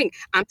people going to think?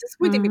 I'm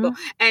disappointing people.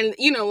 And,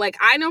 you know, like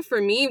I know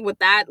for me, what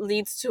that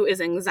leads to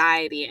is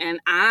anxiety. And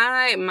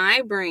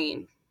my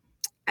brain,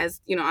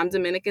 as you know, I'm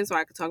Dominican, so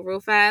I could talk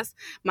real fast.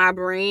 My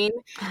brain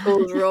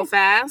goes real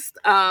fast.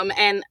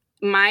 And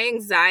my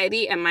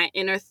anxiety and my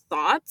inner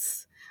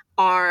thoughts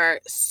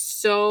are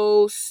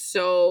so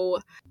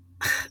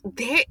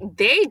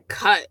they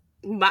cut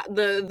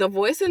the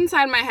voice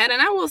inside my head.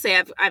 And I will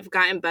say I've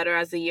gotten better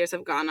as the years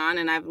have gone on,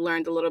 and I've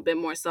learned a little bit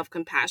more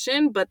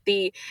self-compassion, but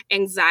the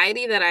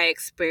anxiety that I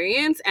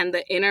experience and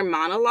the inner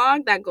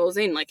monologue that goes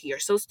in, like, you're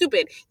so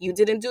stupid, you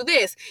didn't do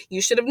this,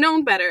 you should have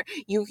known better,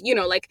 you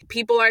know, like,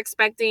 people are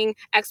expecting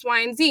X, Y,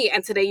 and Z,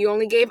 and today you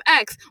only gave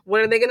X,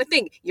 what are they gonna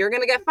think? You're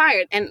gonna get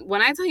fired. And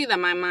when I tell you that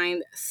my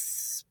mind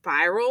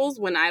spirals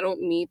when I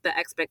don't meet the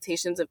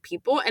expectations of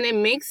people, and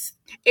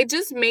it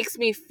just makes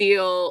me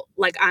feel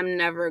like I'm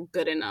never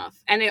good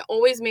enough, and it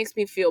always makes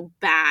me feel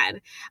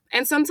bad,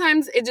 and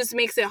sometimes it just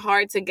makes it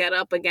hard to get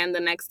up again the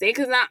next day,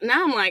 because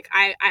now I'm like,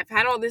 I've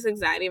had all this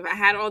anxiety, I've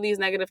had all these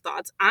negative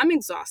thoughts, I'm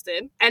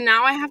exhausted, and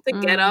now I have to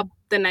get up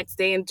the next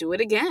day and do it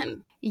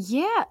again.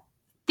 Yeah,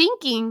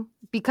 thinking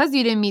because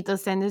you didn't meet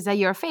those standards that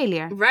you're a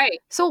failure. Right.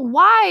 So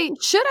why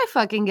should I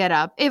fucking get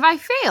up if I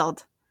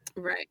failed?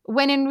 Right.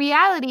 When in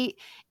reality,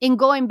 in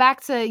going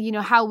back to, you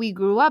know, how we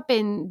grew up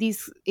in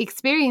these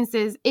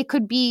experiences,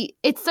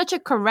 it's such a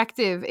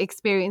corrective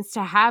experience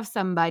to have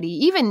somebody,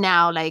 even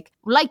now, like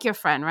your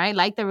friend, right?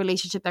 Like the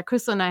relationship that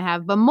Crystal and I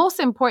have. But most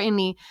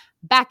importantly,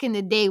 back in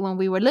the day when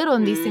we were little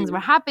and these things were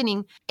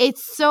happening,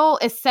 it's so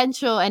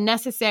essential and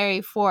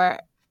necessary for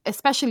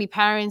especially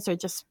parents or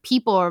just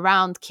people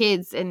around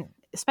kids, and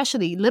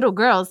especially little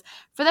girls,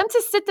 for them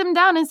to sit them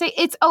down and say,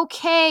 it's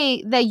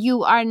okay that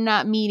you are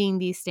not meeting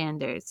these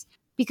standards.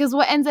 Because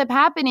what ends up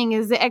happening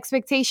is the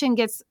expectation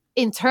gets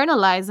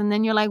internalized, and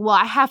then you're like, well,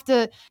 I have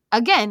to,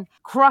 again,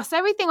 cross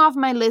everything off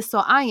my list so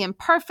I am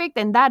perfect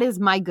and that is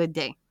my good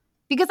day.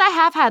 Because I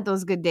have had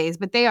those good days,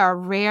 but they are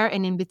rare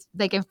and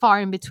and far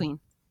in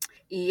between.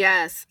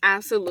 Yes,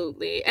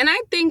 absolutely. And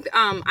I think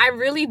I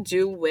really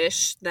do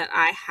wish that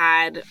I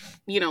had,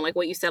 like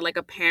what you said, like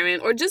a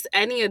parent or just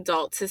any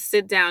adult to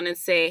sit down and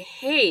say,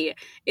 hey,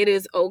 it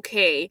is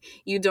okay.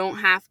 You don't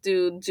have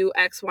to do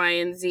X, Y,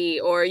 and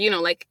Z. Or,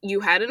 like you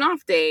had an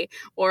off day,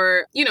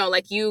 or,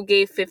 like you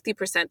gave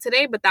 50%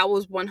 today, but that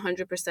was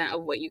 100%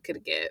 of what you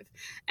could give.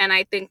 And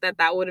I think that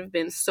that would have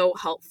been so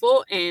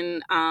helpful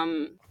in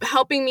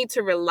helping me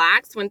to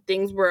relax when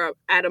things were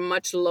at a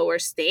much lower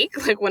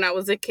stake, like when I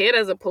was a kid,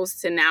 as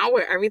opposed to now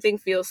where everything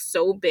feels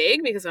so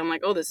big because I'm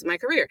like, oh, this is my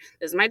career,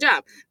 this is my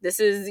job, this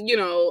is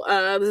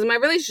this is my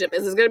relationship,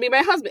 this is gonna be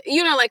my husband,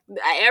 like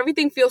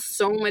everything feels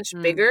so much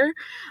bigger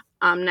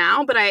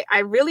now. But I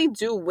really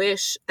do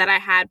wish that I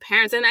had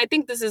parents. And I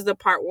think this is the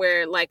part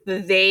where like the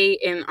they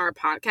in our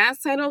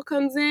podcast title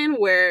comes in,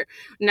 where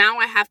now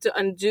I have to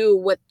undo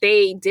what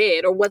they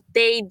did or what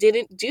they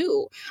didn't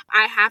do.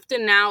 I have to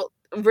now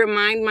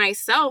remind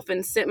myself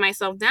and sit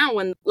myself down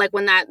when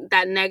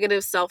that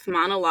negative self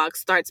monologue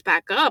starts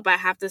back up. I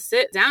have to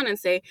sit down and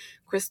say,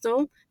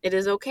 Crystal, it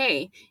is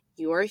okay.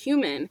 You are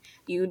human.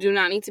 You do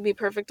not need to be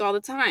perfect all the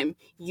time.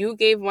 You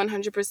gave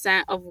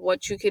 100% of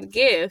what you could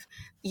give.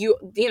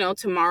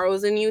 Tomorrow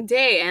is a new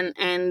day,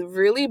 and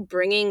really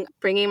bringing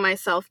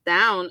myself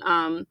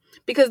down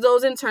because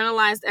those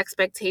internalized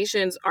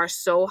expectations are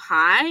so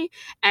high.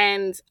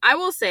 And I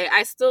will say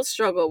I still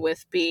struggle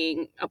with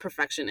being a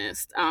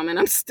perfectionist, and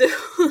I'm still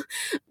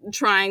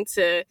trying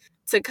to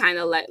kind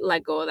of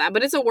let go of that.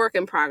 But it's a work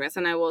in progress,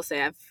 and I will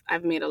say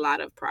I've made a lot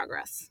of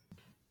progress.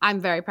 I'm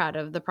very proud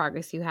of the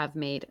progress you have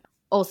made.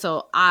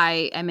 Also,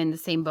 I am in the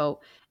same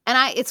boat.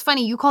 And it's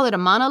funny, you call it a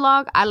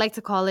monologue. I like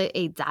to call it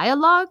a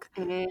dialogue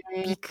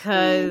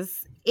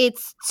because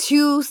it's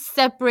two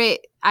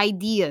separate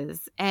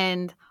ideas.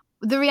 And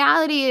the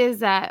reality is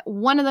that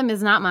one of them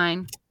is not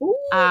mine. Ooh,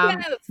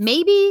 yes.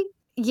 Maybe,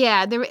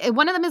 yeah,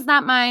 one of them is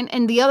not mine.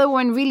 And the other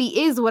one really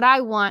is what I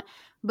want.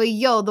 But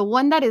the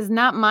one that is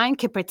not mine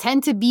can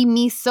pretend to be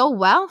me so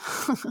well.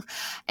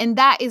 And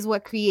that is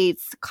what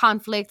creates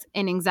conflict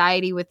and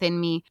anxiety within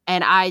me.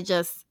 And I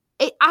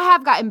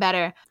have gotten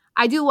better.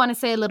 I do want to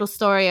say a little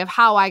story of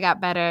how I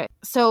got better.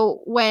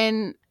 So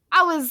when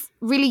I was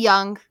really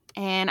young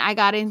and I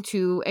got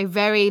into a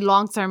very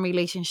long-term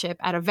relationship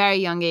at a very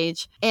young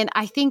age, and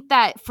I think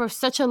that for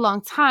such a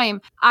long time,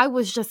 I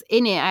was just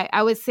in it.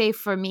 I would say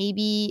for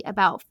maybe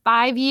about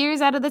 5 years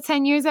out of the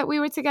 10 years that we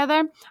were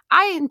together,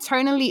 I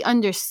internally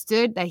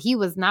understood that he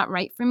was not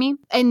right for me.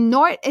 And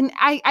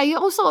I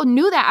also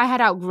knew that I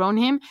had outgrown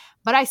him,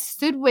 but I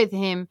stood with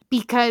him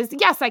because,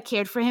 yes, I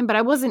cared for him, but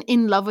I wasn't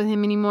in love with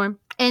him anymore.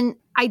 And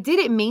I did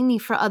it mainly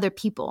for other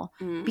people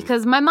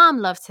because my mom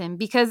loved him,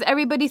 because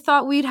everybody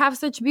thought we'd have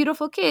such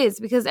beautiful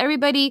kids, because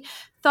everybody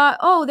thought,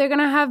 oh, they're going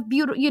to have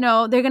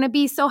beautiful, they're going to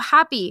be so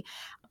happy.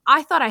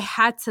 I thought I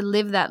had to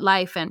live that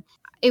life. And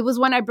it was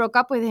when I broke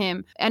up with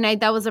him, and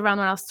that was around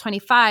when I was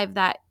 25,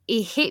 that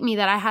it hit me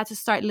that I had to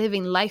start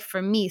living life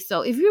for me.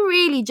 So if you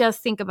really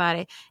just think about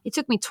it, it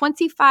took me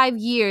 25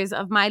 years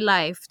of my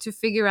life to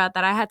figure out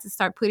that I had to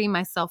start putting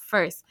myself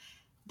first.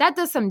 That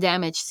does some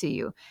damage to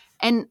you.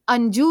 And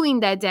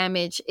undoing that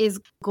damage is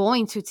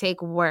going to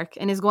take work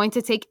and is going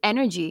to take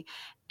energy.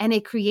 And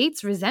it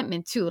creates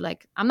resentment too.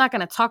 Like, I'm not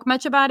going to talk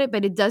much about it,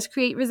 but it does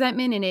create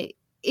resentment. And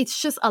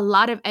it's just a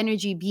lot of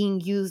energy being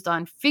used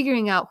on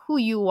figuring out who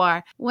you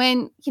are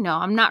when,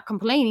 I'm not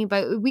complaining,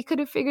 but we could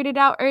have figured it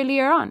out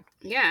earlier on.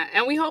 Yeah.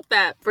 And we hope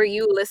that for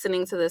you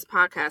listening to this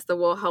podcast, that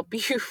will help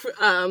you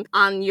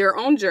on your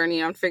own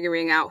journey on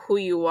figuring out who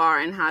you are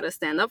and how to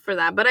stand up for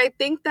that. But I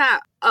think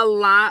that a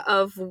lot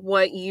of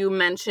what you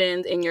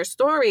mentioned in your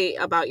story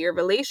about your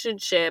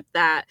relationship,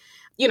 that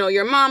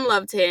your mom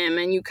loved him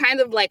and you kind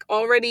of like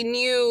already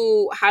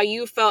knew how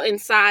you felt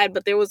inside,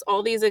 but there was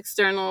all these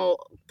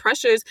external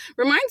pressures,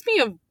 reminds me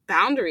of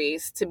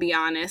boundaries, to be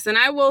honest. And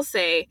I will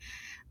say,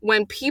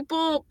 when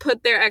people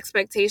put their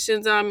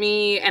expectations on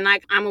me, and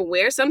I'm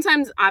aware,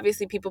 sometimes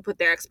obviously people put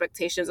their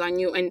expectations on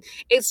you and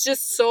it's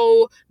just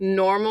so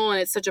normal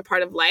and it's such a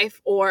part of life,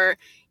 or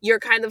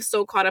you're kind of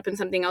so caught up in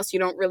something else you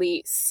don't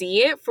really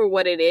see it for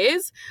what it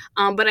is.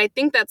 But I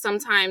think that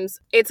sometimes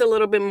it's a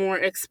little bit more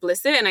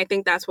explicit, and I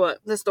think that's what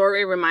the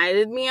story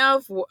reminded me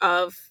of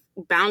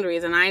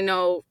boundaries. And I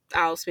know,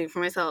 I'll speak for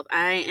myself,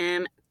 I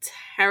am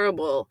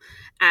terrible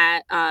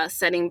at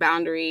setting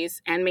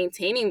boundaries and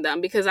maintaining them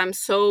because I'm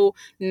so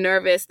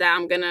nervous that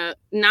I'm gonna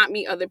not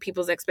meet other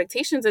people's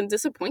expectations and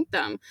disappoint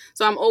them.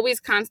 So I'm always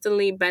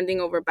constantly bending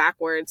over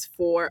backwards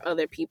for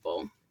other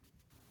people.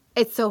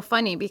 It's so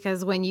funny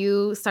because when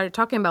you started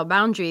talking about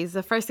boundaries,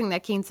 the first thing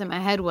that came to my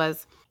head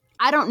was,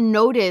 I don't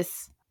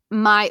notice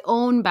my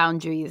own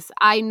boundaries.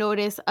 I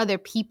notice other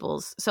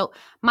people's. So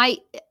my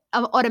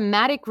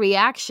automatic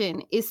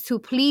reaction is to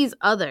please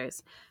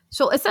others.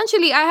 So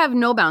essentially, I have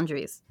no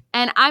boundaries.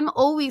 And I'm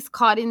always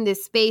caught in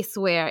this space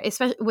where,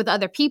 especially with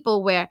other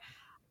people, where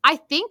I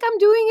think I'm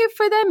doing it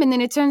for them. And then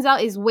it turns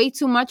out it's way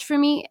too much for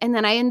me. And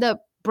then I end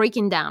up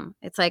breaking down.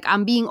 It's like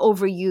I'm being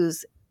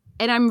overused.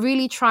 And I'm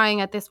really trying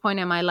at this point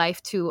in my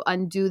life to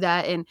undo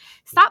that and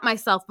stop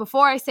myself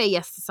before I say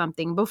yes to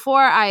something.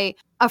 Before a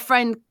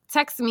friend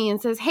texts me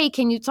and says, hey,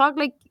 can you talk?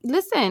 Like,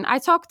 listen, I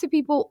talk to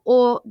people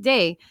all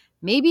day.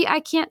 Maybe I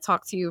can't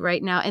talk to you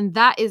right now. And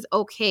that is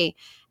okay.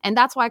 And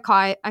that's why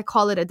I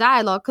call it a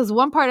dialogue. Because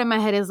one part of my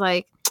head is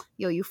like,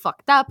 yo, you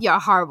fucked up. You're a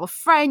horrible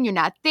friend. You're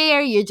not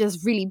there. You're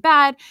just really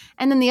bad.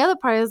 And then the other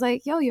part is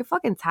like, yo, you're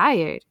fucking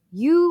tired.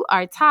 You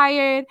are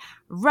tired.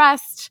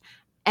 Rest.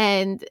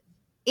 And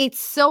it's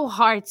so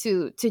hard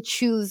to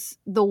choose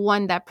the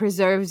one that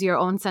preserves your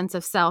own sense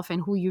of self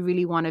and who you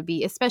really want to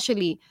be,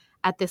 especially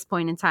at this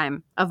point in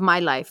time of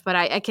my life. But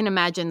I can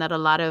imagine that a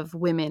lot of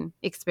women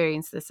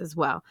experience this as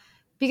well.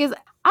 Because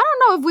I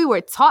don't know if we were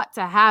taught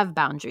to have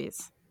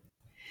boundaries.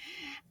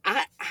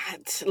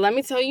 Let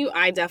me tell you,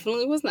 I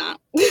definitely was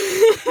not.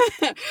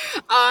 Because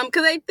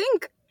I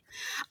think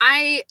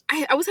I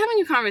was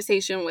having a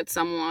conversation with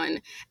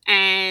someone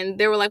and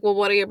they were like, well,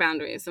 what are your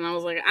boundaries? And I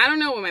was like, I don't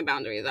know what my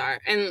boundaries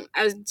are. And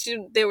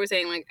they were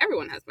saying like,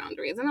 everyone has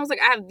boundaries. And I was like,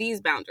 I have these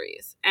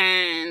boundaries.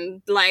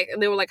 And like,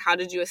 they were like, how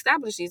did you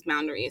establish these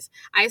boundaries?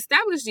 I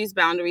established these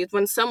boundaries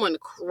when someone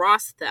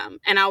crossed them.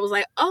 And I was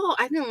like, oh,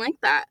 I didn't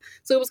like that.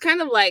 So it was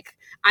kind of like,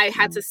 I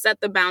had to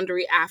set the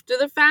boundary after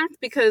the fact,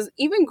 because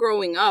even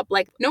growing up,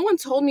 like no one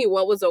told me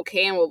what was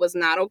okay and what was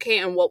not okay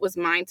and what was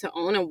mine to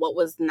own and what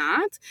was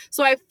not.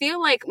 So I feel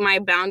like my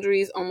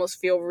boundaries almost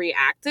feel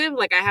reactive.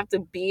 Like I have to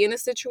be in a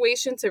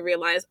situation to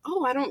realize,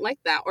 oh, I don't like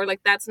that, or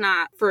like that's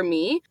not for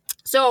me.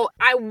 So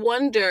I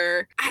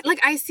wonder,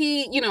 I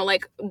see,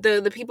 like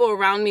the people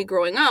around me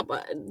growing up,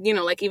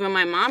 like even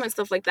my mom and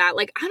stuff like that.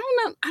 Like,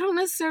 I don't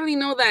necessarily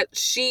know that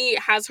she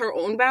has her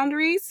own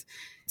boundaries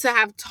to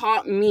have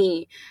taught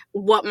me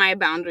what my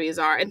boundaries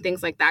are and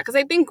things like that. Because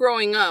I think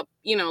growing up,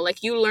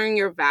 like you learn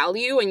your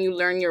value and you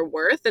learn your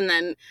worth, and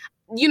then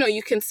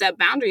you can set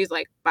boundaries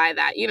like by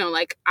that.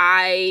 Like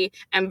I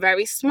am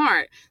very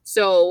smart.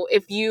 So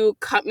if you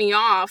cut me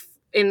off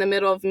in the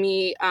middle of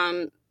me,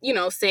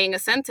 saying a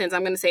sentence,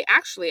 I'm going to say,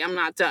 actually, I'm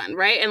not done.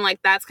 Right. And like,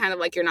 that's kind of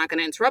like, you're not going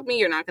to interrupt me.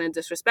 You're not going to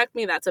disrespect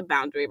me. That's a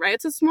boundary, right?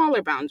 It's a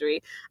smaller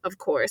boundary, of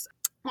course.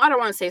 I don't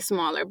want to say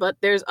smaller, but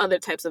there's other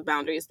types of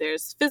boundaries.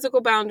 There's physical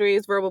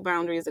boundaries, verbal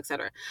boundaries,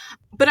 etc.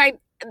 But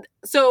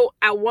so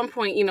at one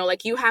point,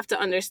 like you have to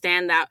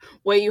understand that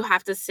what you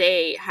have to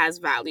say has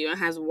value and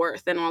has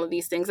worth and all of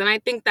these things. And I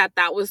think that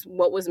was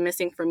what was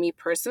missing for me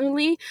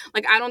personally.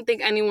 Like, I don't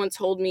think anyone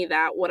told me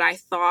that what I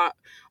thought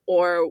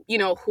or,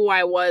 who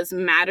I was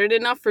mattered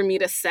enough for me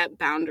to set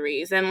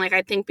boundaries. And like,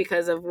 I think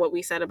because of what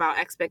we said about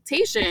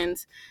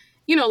expectations,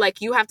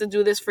 like you have to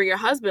do this for your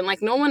husband.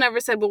 Like no one ever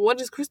said, well, what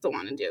does Crystal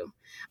want to do?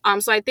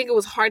 So I think it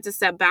was hard to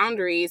set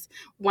boundaries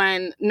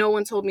when no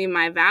one told me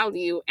my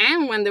value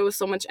and when there was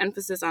so much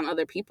emphasis on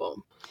other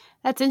people.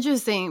 That's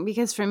interesting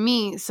because for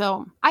me,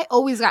 so I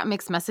always got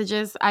mixed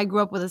messages. I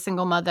grew up with a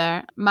single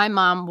mother. My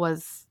mom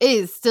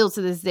is still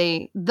to this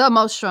day the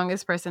most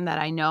strongest person that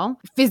I know,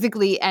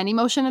 physically and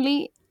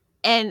emotionally.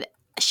 And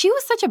she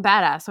was such a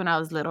badass when I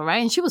was little,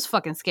 right? And she was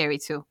fucking scary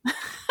too.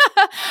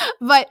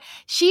 But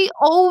she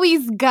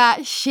always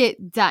got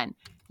shit done.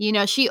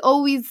 She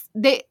always,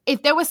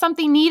 if there was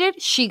something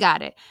needed, she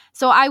got it.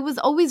 So I was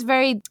always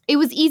it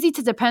was easy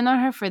to depend on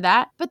her for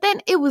that. But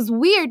then it was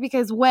weird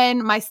because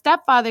when my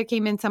stepfather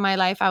came into my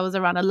life, I was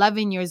around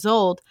 11 years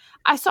old.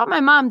 I saw my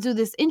mom do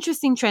this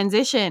interesting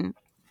transition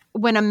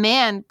when a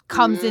man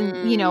comes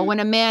in, when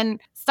a man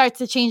starts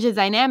to change the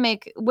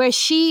dynamic where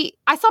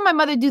I saw my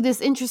mother do this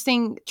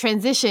interesting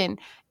transition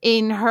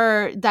in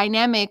her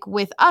dynamic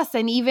with us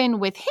and even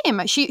with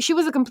him. She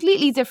was a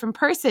completely different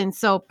person.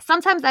 So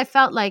sometimes I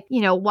felt like,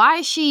 why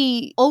is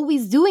she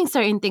always doing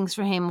certain things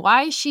for him?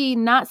 Why is she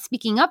not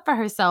speaking up for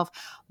herself?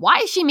 Why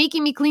is she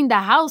making me clean the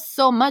house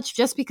so much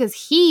just because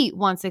he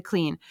wants it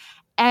clean?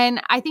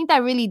 And I think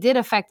that really did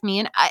affect me.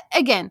 And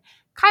again,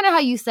 kind of how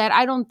you said,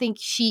 I don't think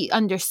she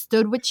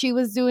understood what she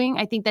was doing.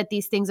 I think that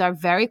these things are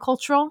very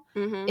cultural,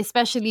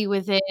 especially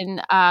within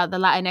the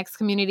Latinx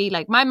community.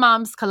 Like my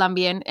mom's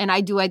Colombian and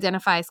I do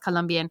identify as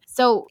Colombian.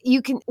 So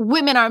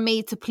women are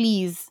made to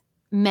please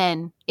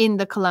men in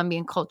the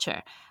Colombian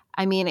culture.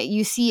 I mean,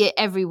 you see it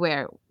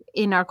everywhere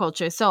in our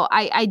culture. So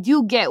I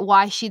do get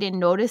why she didn't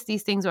notice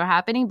these things were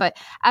happening. But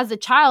as a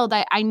child,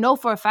 I know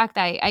for a fact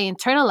I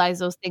internalized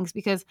those things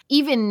because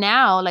even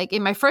now, like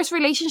in my first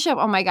relationship,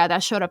 oh my God,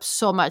 that showed up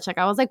so much. Like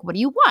I was like, what do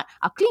you want?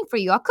 I'll clean for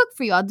you. I'll cook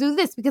for you. I'll do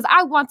this because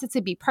I wanted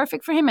to be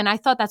perfect for him. And I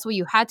thought that's what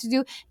you had to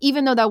do,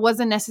 even though that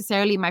wasn't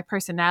necessarily my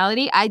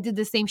personality. I did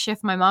the same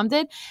shift my mom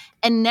did.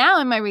 And now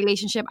in my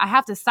relationship, I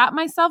have to stop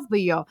myself. But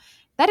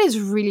that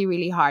is really,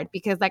 really hard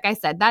because like I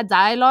said, that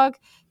dialogue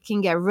can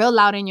get real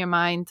loud in your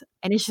mind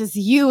and it's just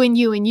you and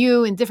you and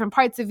you and different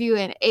parts of you.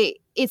 And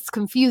it's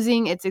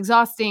confusing. It's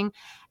exhausting.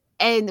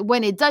 And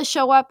when it does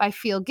show up, I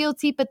feel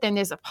guilty, but then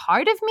there's a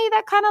part of me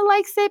that kind of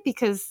likes it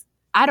because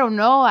I don't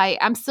know.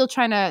 I'm still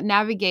trying to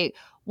navigate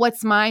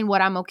what's mine,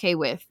 what I'm okay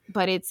with,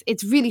 but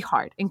it's really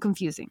hard and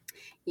confusing.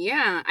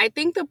 Yeah, I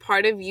think the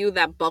part of you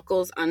that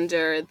buckles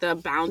under the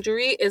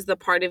boundary is the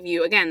part of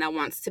you, again, that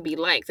wants to be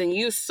liked. And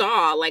you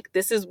saw, like,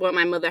 this is what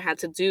my mother had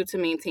to do to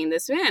maintain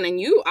this man. And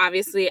you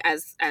obviously,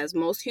 as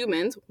most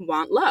humans,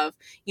 want love.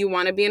 You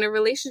want to be in a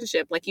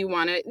relationship. Like, you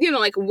want to, you know,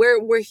 like,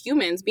 we're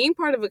humans. Being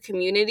part of a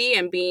community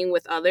and being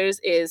with others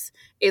is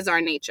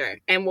our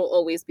nature and will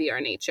always be our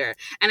nature.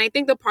 And I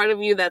think the part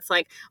of you that's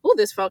like, oh,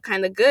 this felt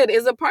kind of good,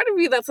 is a part of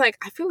you that's like,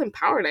 I feel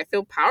empowered. I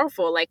feel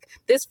powerful. Like,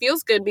 this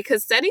feels good,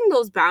 because setting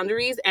those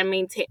boundaries and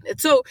maintain.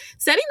 So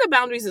setting the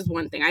boundaries is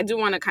one thing. I do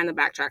want to kind of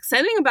backtrack.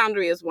 Setting a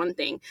boundary is one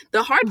thing.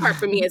 The hard part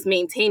for me is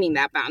maintaining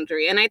that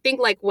boundary. And I think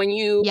like when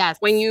you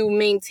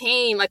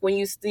maintain, like when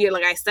you're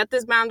like, I set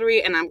this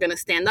boundary and I'm going to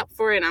stand up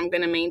for it and I'm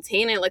going to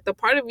maintain it. Like the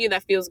part of you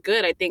that feels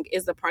good, I think,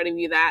 is the part of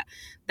you that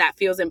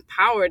feels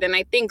empowered. And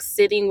I think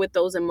sitting with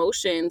those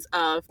emotions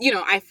of, you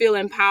know, I feel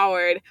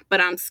empowered,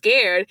 but I'm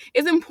scared,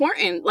 is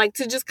important. Like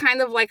to just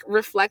kind of like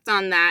reflect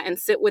on that and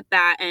sit with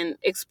that and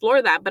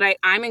explore that. But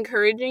I'm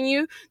encouraging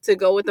you to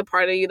go with the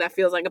part of you that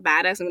feels like a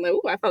badass and be like,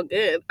 oh, I felt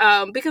good.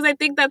 Because I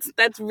think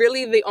that's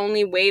really the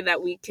only way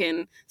that we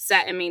can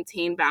set and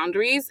maintain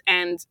boundaries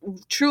and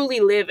truly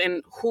live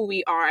in who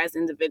we are as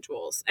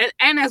individuals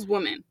and as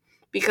women.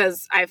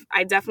 Because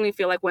I definitely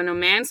feel like when a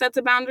man sets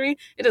a boundary,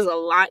 it is a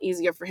lot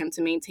easier for him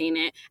to maintain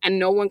it and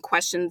no one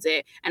questions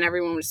it and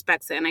everyone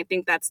respects it. And I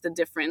think that's the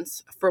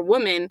difference for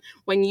women.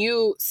 When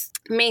you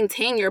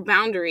maintain your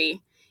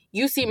boundary,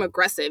 you seem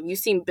aggressive, you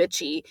seem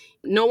bitchy.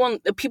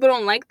 People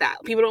don't like that.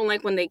 People don't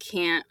like when they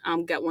can't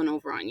get one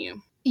over on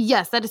you.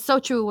 Yes, that is so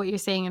true what you're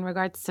saying in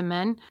regards to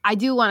men. I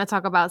do want to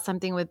talk about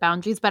something with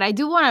boundaries, but I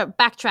do want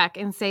to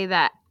backtrack and say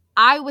that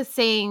I was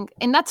saying,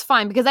 and that's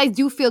fine because I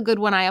do feel good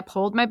when I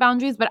uphold my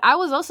boundaries, but I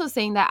was also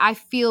saying that I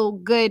feel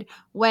good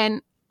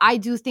when I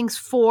do things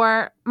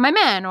for my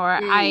man or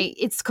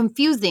it's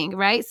confusing,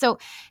 right? So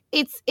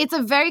it's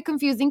a very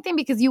confusing thing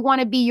because you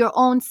want to be your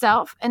own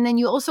self and then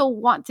you also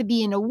want to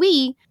be in a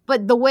we,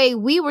 but the way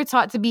we were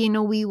taught to be in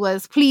a we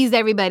was please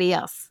everybody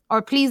else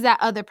or please that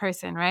other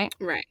person, right?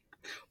 Right.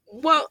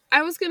 Well,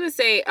 I was going to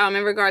say, in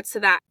regards to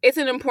that, it's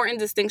an important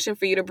distinction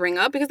for you to bring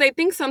up because I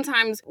think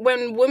sometimes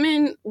when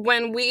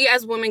we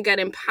as women get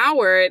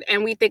empowered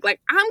and we think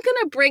like, I'm going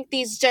to break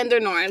these gender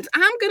norms,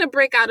 I'm going to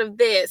break out of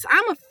this,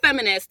 I'm a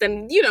feminist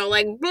and, you know,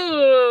 like, blah, blah,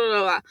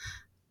 blah, blah.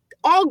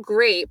 All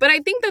great, but I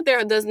think that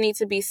there does need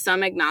to be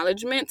some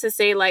acknowledgement to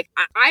say, like,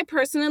 I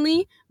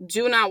personally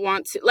do not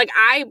want to, like,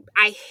 I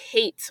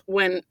hate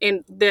when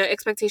in the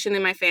expectation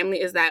in my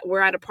family is that we're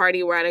at a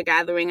party, we're at a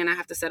gathering, and I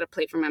have to set a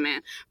plate for my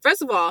man.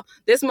 First of all,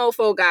 this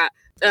mofo got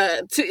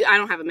two. I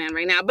don't have a man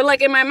right now, but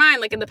like in my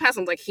mind, like in the past,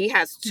 I'm like, he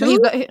has two.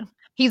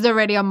 He's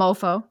already a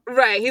mofo.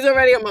 Right. He's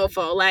already a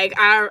mofo. Like,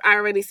 I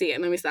already see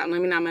it. Let me stop.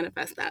 Let me not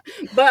manifest that.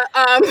 But,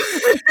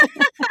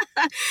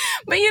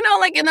 but you know,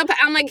 like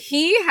I'm like,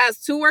 he has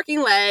two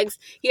working legs.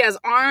 He has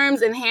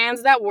arms and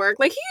hands that work.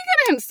 Like, he can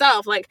get it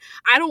himself. Like,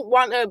 I don't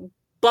want to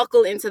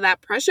buckle into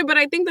that pressure. But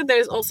I think that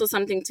there's also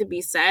something to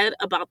be said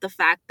about the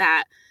fact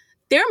that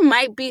there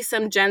might be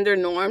some gender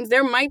norms.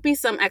 There might be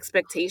some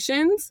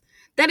expectations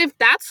that if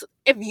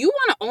you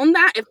want to own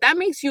that, if that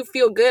makes you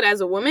feel good as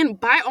a woman,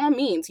 by all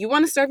means, you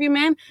want to serve your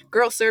man,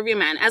 girl, serve your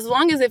man, as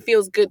long as it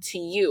feels good to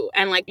you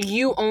and like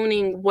you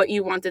owning what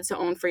you wanted to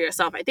own for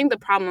yourself. I think the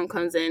problem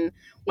comes in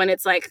when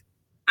it's like,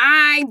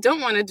 I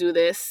don't want to do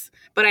this,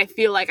 but I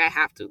feel like I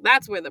have to.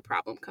 That's where the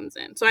problem comes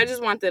in. So I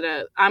just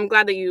I'm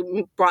glad that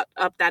you brought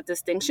up that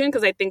distinction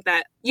because I think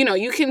that, you know,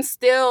 you can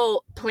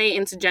still play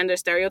into gender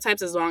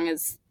stereotypes as long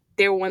as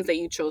they're ones that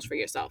you chose for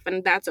yourself,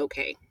 and that's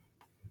okay.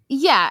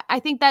 Yeah, I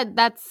think that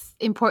that's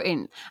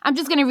important. I'm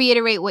just going to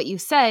reiterate what you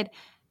said.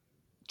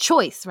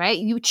 Choice, right?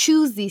 You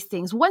choose these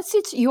things. Once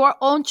it's your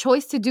own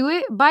choice to do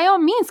it, by all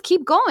means,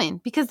 keep going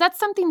because that's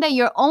something that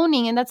you're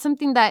owning and that's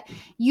something that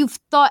you've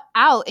thought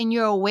out and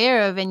you're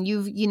aware of and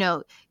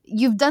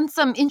you've done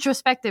some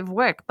introspective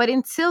work. But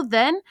until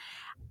then,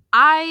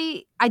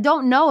 I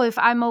don't know if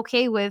I'm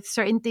okay with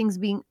certain things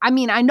being, I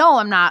mean, I know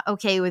I'm not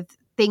okay with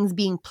things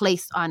being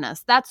placed on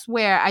us. That's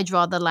where I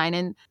draw the line.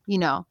 And, you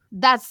know,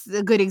 that's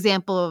a good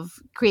example of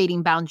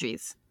creating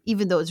boundaries,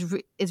 even though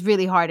it's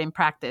really hard in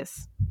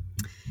practice.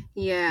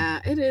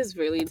 Yeah, it is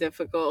really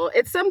difficult.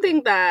 It's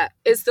something that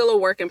is still a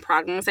work in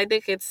progress. I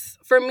think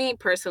for me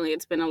personally,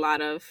 it's been a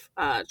lot of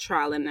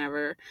trial and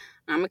error.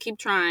 I'm going to keep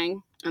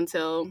trying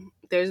until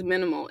there's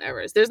minimal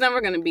errors. There's never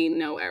going to be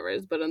no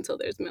errors, but until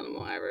there's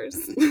minimal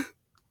errors.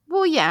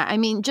 Well, yeah, I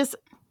mean, just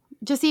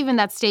even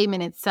that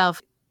statement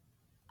itself,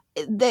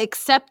 the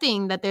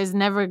accepting that there's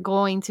never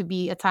going to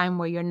be a time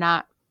where you're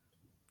not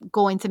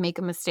going to make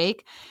a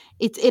mistake,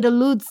 it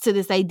alludes to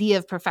this idea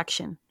of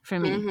perfection for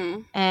me.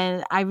 Mm-hmm.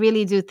 And I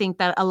really do think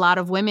that a lot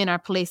of women are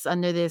placed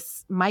under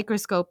this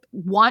microscope,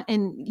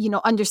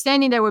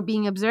 understanding that we're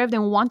being observed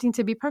and wanting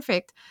to be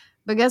perfect.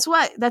 But guess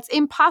what? That's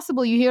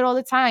impossible. You hear it all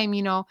the time,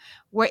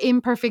 we're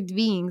imperfect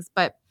beings,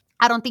 but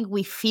I don't think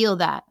we feel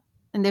that.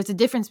 And there's a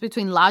difference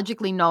between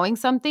logically knowing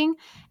something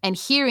and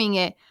hearing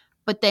it,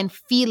 but then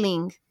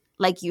feeling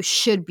like you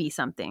should be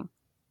something.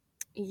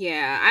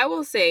 Yeah, I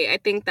will say I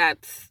think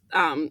that's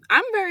I'm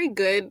very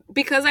good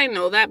because I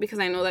know that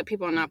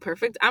people are not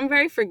perfect. I'm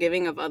very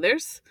forgiving of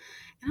others.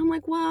 And I'm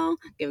like, well,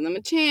 give them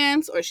a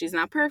chance, or she's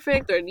not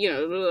perfect, or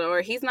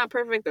or he's not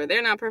perfect, or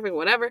they're not perfect,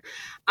 whatever.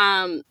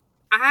 Um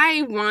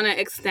I want to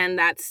extend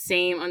that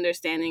same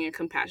understanding and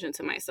compassion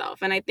to myself.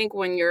 And I think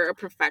when you're a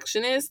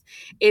perfectionist,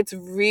 it's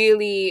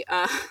really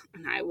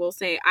and I will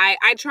say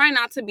I try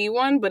not to be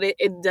one, but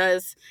it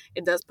does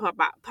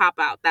pop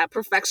out. That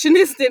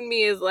perfectionist in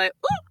me is like,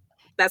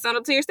 that's not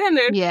up to your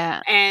standard.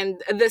 Yeah.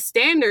 And the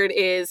standard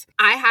is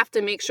I have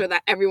to make sure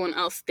that everyone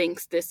else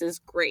thinks this is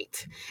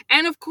great.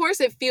 And of course,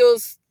 it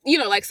feels,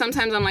 like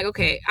sometimes I'm like,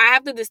 okay, I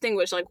have to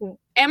distinguish, like,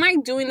 am I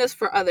doing this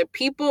for other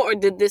people or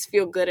did this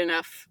feel good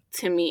enough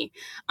to me?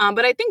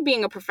 But I think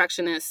being a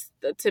perfectionist,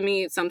 to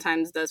me,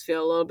 sometimes does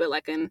feel a little bit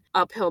like an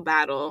uphill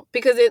battle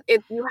because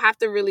you have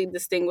to really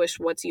distinguish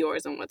what's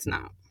yours and what's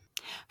not.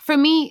 For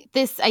me,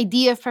 this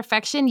idea of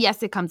perfection,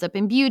 yes, it comes up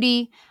in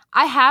beauty.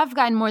 I have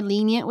gotten more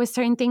lenient with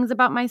certain things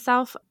about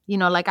myself.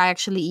 Like I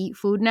actually eat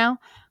food now.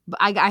 But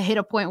I hit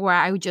a point where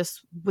I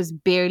just was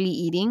barely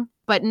eating.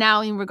 But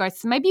now, in regards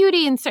to my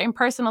beauty and certain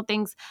personal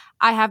things,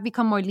 I have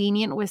become more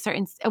lenient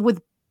with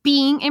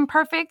being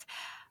imperfect.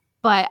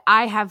 But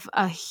I have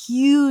I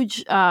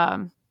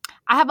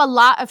have a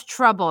lot of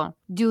trouble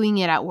doing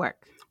it at work.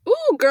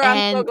 Ooh, girl,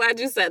 I'm so And glad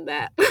you said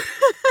that.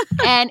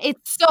 And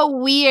it's so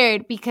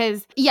weird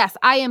because, yes,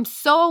 I am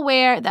so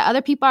aware that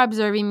other people are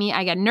observing me.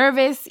 I get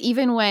nervous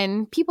even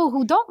when people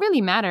who don't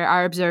really matter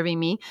are observing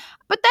me.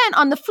 But then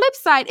on the flip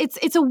side,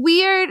 it's a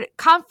weird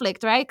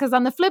conflict, right? Because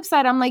on the flip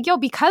side, I'm like, yo,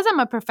 because I'm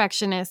a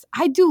perfectionist,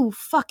 I do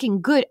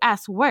fucking good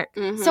ass work.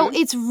 Mm-hmm. So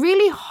it's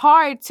really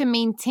hard to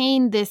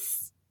maintain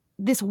this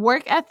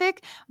work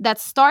ethic that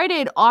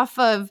started off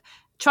of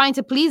trying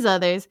to please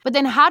others. But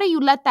then how do you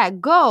let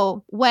that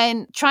go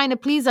when trying to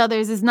please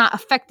others is not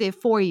effective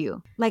for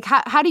you? Like,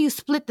 how do you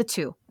split the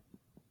two?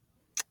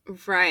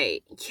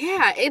 Right.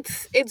 Yeah,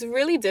 it's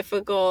really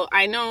difficult.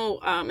 I know,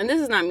 and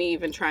this is not me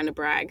even trying to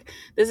brag.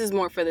 This is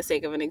more for the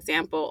sake of an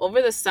example.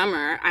 Over the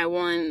summer, I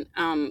won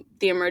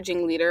the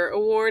Emerging Leader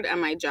Award at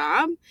my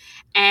job.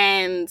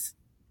 And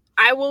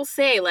I will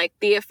say, like,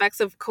 the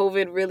effects of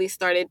COVID really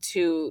started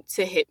to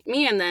hit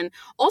me. And then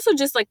also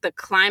just like the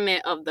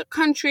climate of the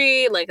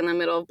country, like in the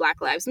middle of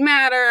Black Lives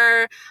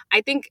Matter,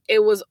 I think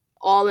it was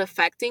all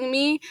affecting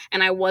me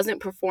and I wasn't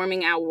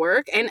performing at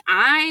work. And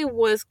I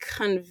was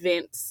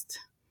convinced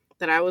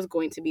that I was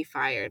going to be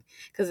fired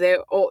because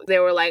they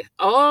were like,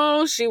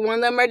 oh, she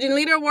won the Emerging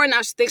Leader Award.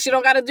 Now she thinks she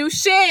don't got to do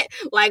shit.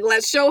 Like,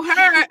 let's show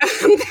her.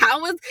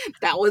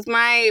 that was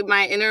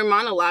my inner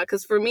monologue.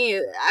 Because for me,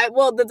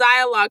 the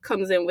dialogue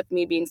comes in with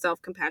me being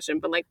self-compassion,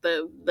 but like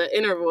the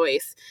inner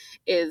voice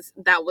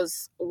that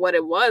was what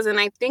it was. And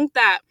I think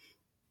that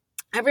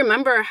I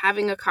remember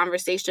having a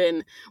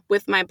conversation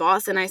with my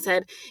boss and I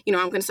said, I'm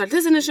going to start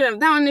this initiative,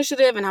 that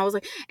initiative. And I was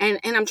like, and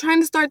I'm trying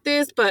to start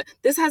this, but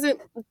this hasn't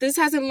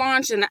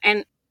launched.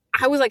 And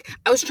I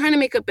was trying to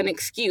make up an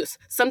excuse,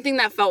 something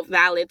that felt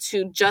valid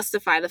to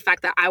justify the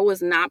fact that I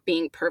was not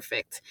being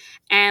perfect.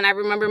 And I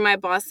remember my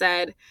boss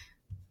said,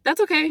 that's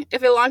okay.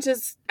 If it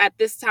launches at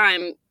this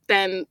time,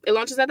 then it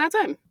launches at that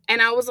time. And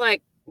I was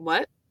like,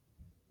 what?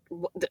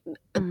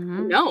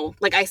 No,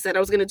 like I said I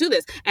was going to do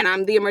this and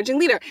I'm the emerging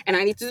leader and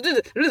I need to do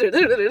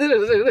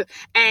this.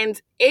 And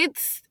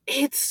it's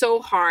so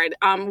hard.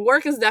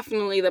 Work is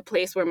definitely the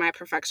place where my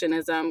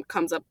perfectionism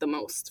comes up the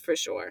most, for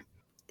sure.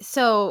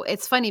 So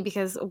it's funny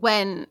because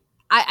when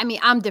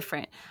I'm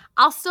different.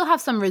 I'll still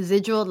have some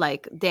residual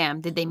like,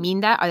 damn, did they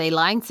mean that? Are they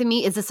lying to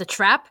me? Is this a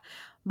trap?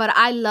 But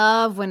I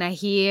love when I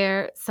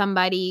hear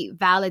somebody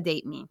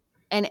validate me.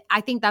 And I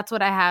think that's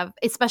what I have,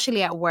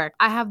 especially at work.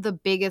 I have the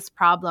biggest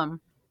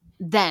problem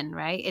then,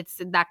 right? It's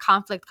that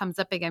conflict comes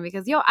up again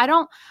because,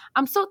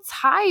 I'm so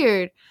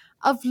tired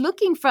of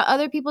looking for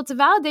other people to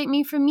validate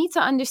me for me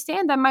to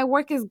understand that my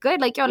work is good.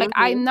 Like, like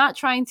I'm not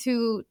trying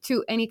to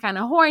any kind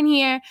of horn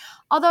here.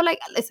 Although, like,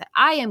 listen,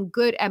 I am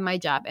good at my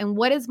job. And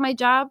what is my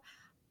job?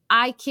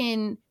 I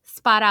can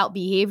spot out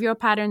behavioral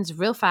patterns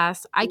real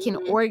fast. I can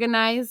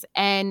organize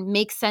and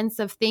make sense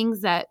of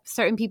things that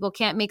certain people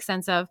can't make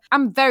sense of.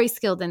 I'm very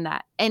skilled in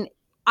that. And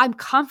I'm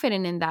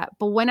confident in that.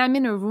 But when I'm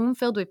in a room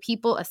filled with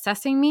people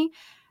assessing me,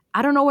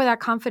 I don't know where that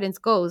confidence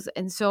goes.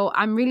 And so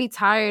I'm really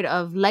tired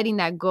of letting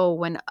that go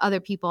when other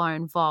people are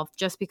involved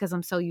just because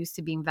I'm so used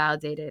to being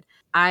validated.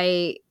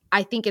 I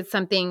think it's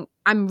something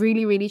I'm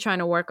really, really trying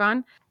to work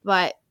on.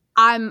 But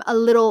I've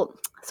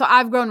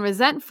grown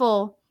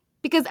resentful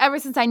because ever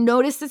since I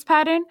noticed this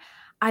pattern,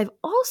 I've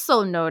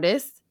also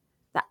noticed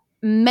that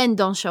men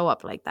don't show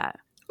up like that.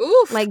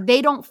 Oof. Like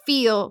they don't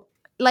feel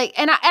like,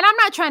 and I'm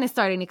not trying to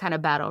start any kind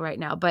of battle right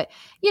now, but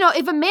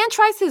if a man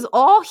tries his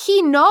all,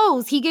 he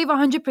knows he gave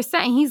 100%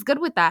 and he's good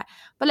with that.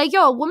 But like,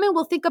 a woman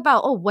will think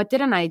about, oh, what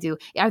didn't I do?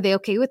 Are they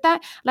okay with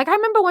that? Like I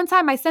remember one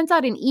time I sent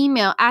out an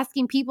email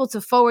asking people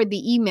to forward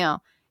the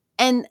email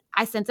and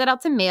I sent it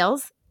out to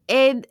males.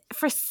 And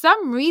for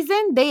some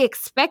reason, they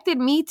expected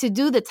me to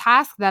do the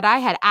task that I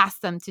had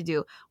asked them to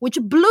do, which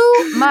blew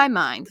my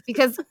mind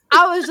because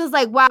I was just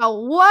like, wow,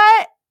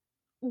 what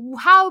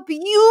how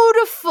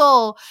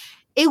beautiful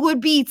it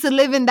would be to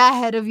live in that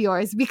head of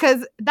yours,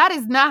 because that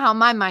is not how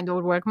my mind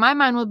would work. My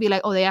mind would be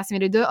like, oh, they asked me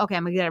to do it. Okay,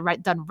 I'm going to get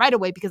it done right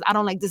away because I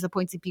don't like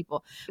disappointing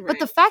people. Right. But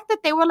the fact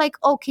that they were like,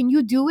 oh, can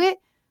you do it?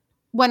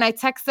 When I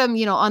text them,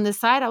 on the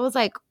side, I was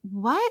like,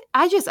 what?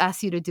 I just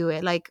asked you to do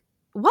it. Like,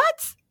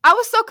 what? I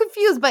was so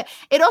confused. But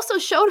it also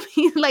showed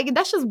me, like,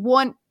 that's just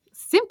one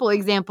simple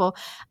example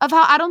of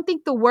how I don't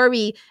think the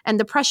worry and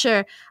the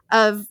pressure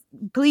of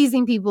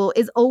pleasing people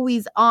is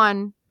always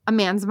on a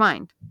man's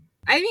mind.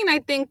 I mean, I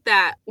think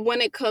that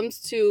when it comes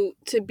to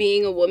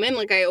being a woman,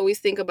 like I always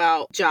think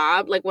about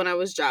job, like when I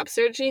was job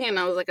searching and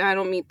I was like, I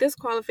don't meet this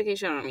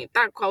qualification, I don't meet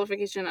that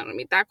qualification, I don't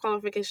meet that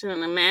qualification.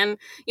 And a man,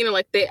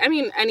 like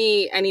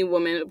any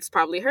woman has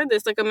probably heard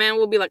this, like a man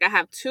will be like, I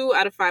have 2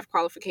 out of 5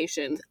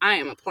 qualifications, I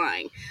am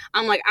applying.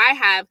 I'm like, I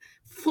have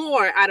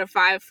 4 out of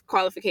 5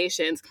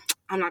 qualifications,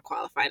 I'm not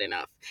qualified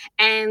enough.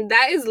 And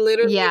that is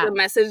literally the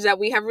message that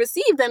we have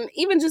received. And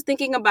even just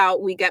thinking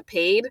about, we get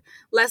paid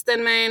less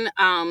than men.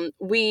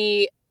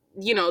 We,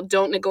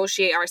 don't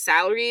negotiate our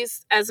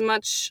salaries as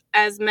much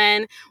as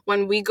men.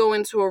 When we go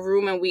into a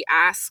room and we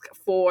ask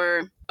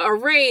for a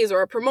raise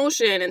or a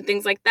promotion and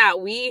things like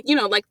that, we,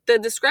 like the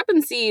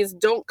discrepancies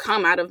don't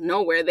come out of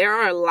nowhere. There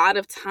are a lot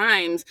of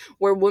times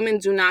where women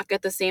do not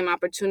get the same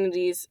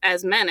opportunities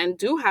as men and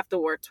do have to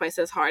work twice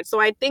as hard. So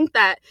I think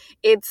that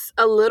it's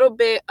a little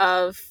bit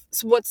of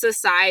what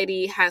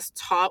society has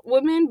taught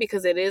women,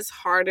 because it is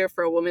harder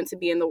for a woman to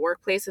be in the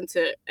workplace and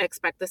to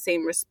expect the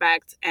same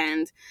respect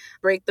and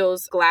break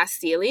those glass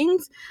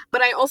ceilings.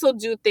 But I also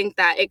do think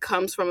that it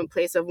comes from a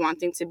place of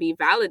wanting to be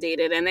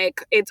validated, and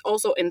it's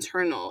also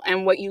internal,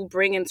 and what you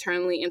bring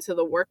internally into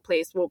the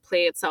workplace will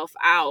play itself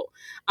out.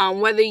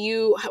 Whether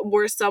you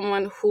were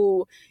someone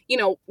who,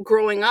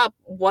 growing up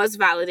was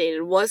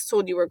validated, was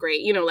told you were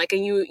great,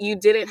 and you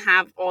didn't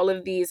have all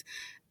of these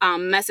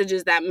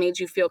messages that made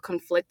you feel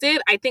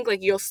conflicted. I think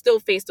like you'll still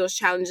face those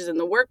challenges in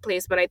the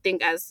workplace, but I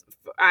think, as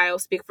I'll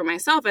speak for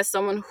myself, as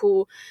someone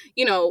who,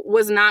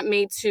 was not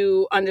made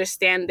to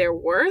understand their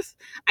worth,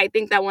 I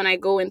think that when I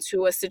go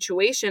into a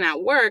situation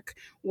at work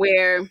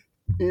where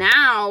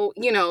now,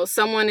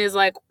 someone is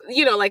like,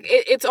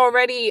 it's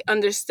already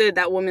understood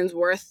that women's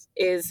worth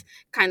is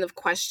kind of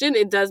questioned,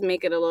 it does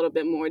make it a little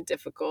bit more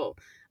difficult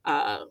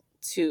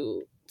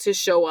to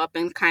show up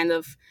and kind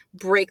of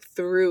break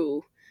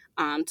through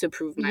to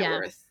prove my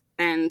worth.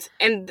 And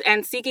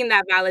seeking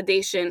that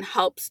validation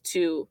helps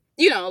to,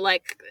 be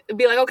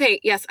like, okay,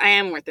 yes, I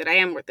am worth it. I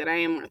am worth it. I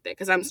am worth it.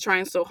 Because I'm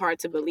trying so hard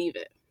to believe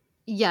it.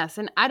 Yes.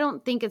 And I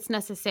don't think it's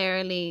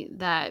necessarily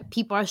that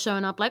people are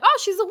showing up like, oh,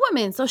 she's a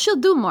woman, so she'll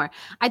do more.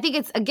 I think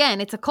it's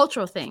a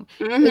cultural thing.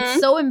 Mm-hmm.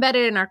 It's so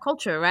embedded in our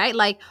culture, right?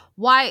 Like,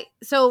 why?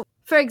 So,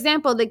 for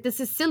example, like, this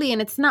is silly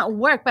and it's not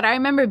work, but I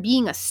remember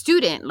being a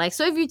student. Like,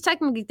 so if you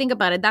technically think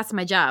about it, that's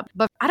my job.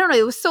 But I don't know,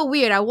 it was so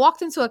weird. I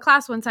walked into a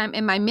class one time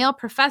and my male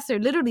professor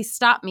literally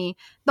stopped me.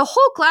 The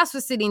whole class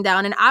was sitting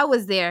down and I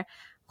was there.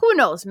 Who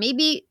knows?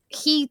 Maybe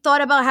he thought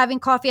about having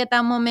coffee at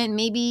that moment.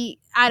 Maybe,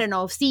 I don't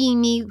know,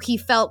 seeing me, he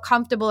felt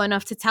comfortable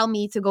enough to tell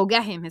me to go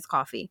get him his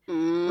coffee,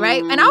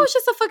 right? And I was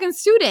just a fucking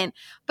student.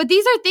 But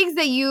these are things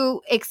that you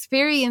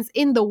experience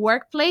in the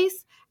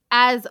workplace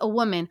as a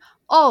woman.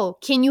 Oh,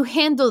 can you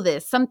handle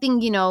this? Something,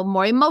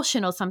 more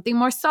emotional, something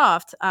more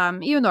soft,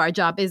 even though our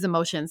job is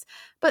emotions.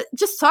 But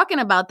just talking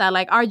about that,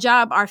 like our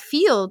job, our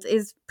field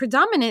is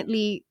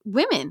predominantly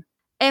women.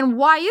 And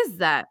why is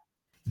that?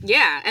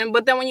 Yeah.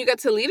 But then when you get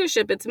to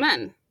leadership, it's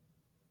men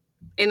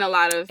in a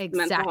lot of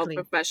mental health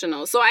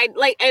professionals. So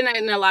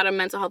in a lot of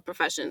mental health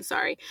professions,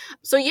 sorry.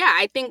 So yeah,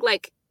 I think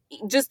like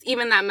just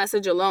even that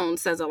message alone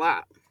says a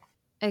lot.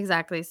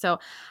 Exactly. So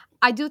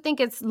I do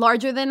think it's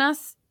larger than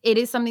us. It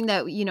is something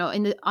that,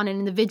 on an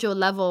individual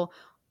level,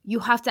 you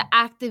have to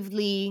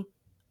actively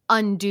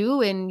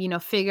undo and,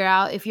 figure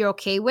out if you're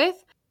okay with.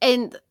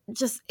 And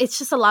it's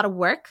just a lot of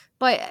work,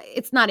 but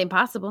it's not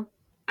impossible.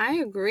 I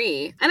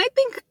agree. And I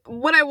think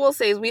what I will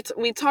say is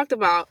we talked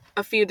about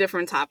a few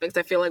different topics.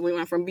 I feel like we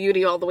went from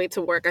beauty all the way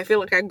to work. I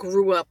feel like I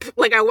grew up,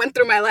 like I went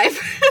through my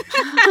life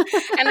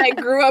and I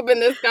grew up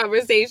in this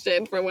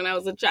conversation from when I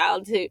was a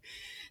child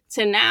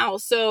to now.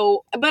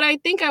 So, but I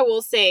think I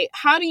will say,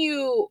 how do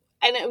you,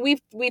 and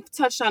we've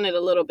touched on it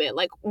a little bit,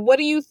 like, what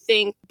do you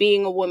think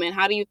being a woman,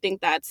 how do you think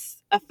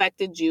that's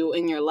affected you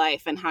in your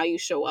life and how you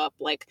show up?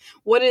 Like,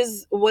 what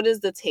is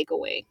the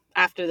takeaway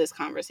after this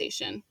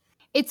conversation?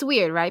 It's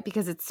weird, right?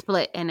 Because it's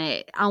split,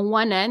 and on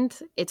one end,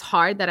 it's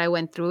hard that I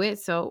went through it.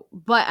 So,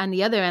 but on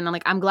the other end,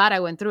 I'm glad I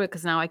went through it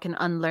because now I can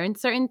unlearn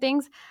certain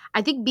things.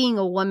 I think being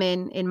a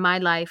woman in my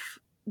life,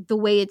 the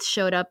way it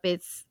showed up,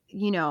 it's,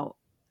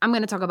 I'm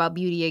going to talk about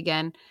beauty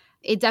again.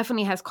 It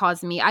definitely has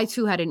caused me, I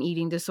too had an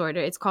eating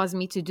disorder. It's caused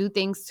me to do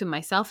things to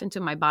myself and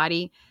to my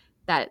body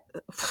that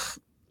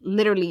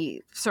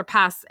literally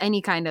surpass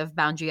any kind of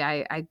boundary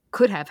I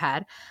could have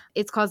had.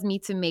 It's caused me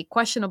to make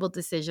questionable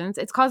decisions.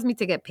 It's caused me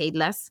to get paid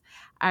less.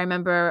 I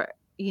remember,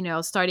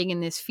 starting in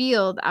this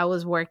field, I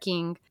was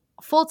working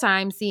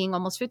full-time, seeing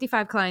almost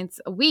 55 clients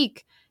a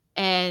week,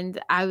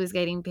 and I was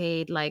getting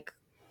paid like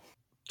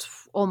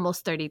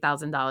almost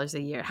 $30,000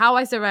 a year. How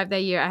I survived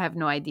that year, I have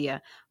no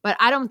idea. But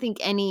I don't think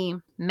any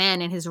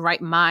man in his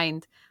right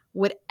mind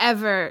would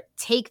ever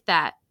take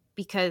that,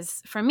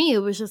 because for me, it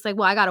was just like,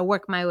 well, I got to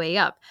work my way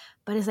up.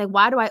 But it's like,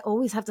 why do I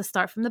always have to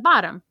start from the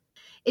bottom?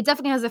 It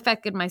definitely has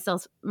affected my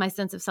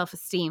sense of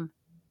self-esteem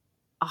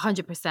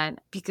 100%,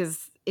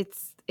 because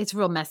it's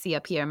real messy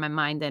up here in my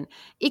mind. And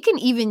it can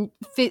even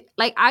fit,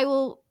 like, I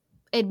will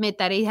admit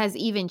that it has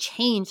even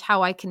changed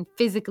how I can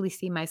physically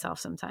see myself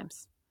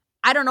sometimes.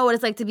 I don't know what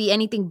it's like to be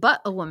anything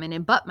but a woman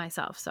and but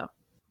myself. So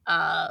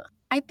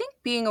I think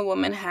being a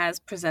woman has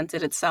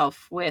presented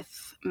itself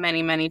with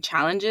many, many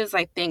challenges.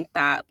 I think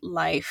that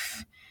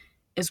life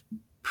is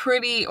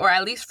pretty, or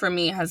at least for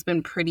me, has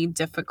been pretty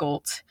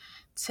difficult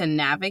to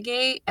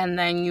navigate. And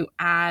then you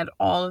add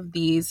all of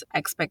these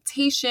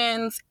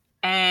expectations,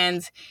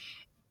 and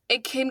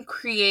it can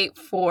create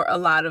for a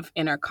lot of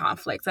inner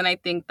conflicts. And I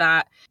think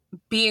that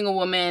being a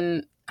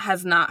woman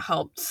has not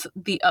helped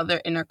the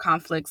other inner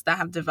conflicts that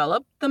have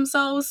developed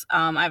themselves.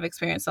 I've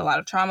experienced a lot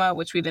of trauma,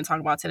 which we didn't talk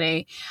about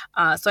today.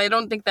 So I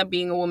don't think that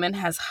being a woman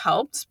has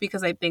helped,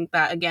 because I think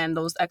that, again,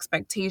 those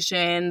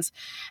expectations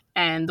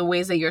and the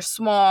ways that you're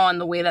small and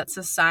the way that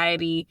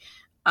society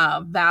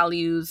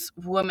values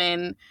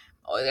women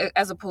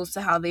as opposed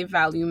to how they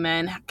value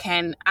men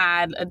can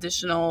add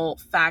additional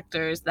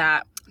factors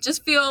that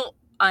just feel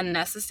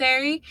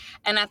unnecessary.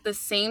 And at the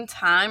same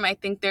time, I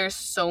think there's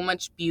so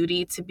much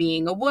beauty to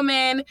being a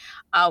woman.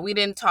 We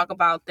didn't talk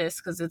about this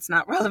because it's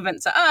not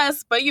relevant to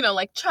us, but, you know,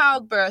 like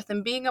childbirth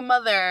and being a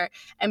mother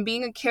and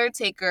being a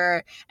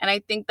caretaker. And I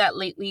think that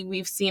lately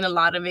we've seen a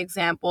lot of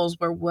examples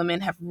where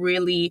women have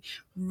really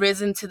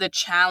risen to the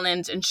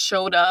challenge and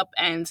showed up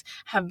and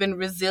have been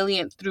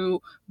resilient through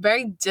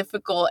very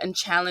difficult and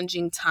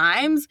challenging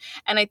times.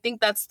 And I think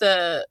that's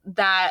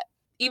that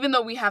even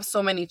though we have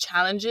so many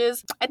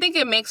challenges, I think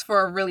it makes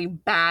for a really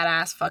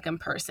badass fucking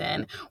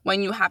person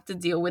when you have to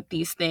deal with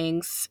these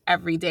things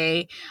every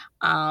day.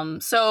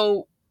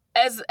 So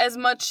as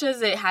much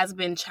as it has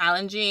been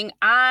challenging,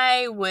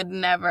 I would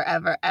never,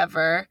 ever,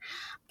 ever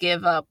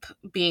give up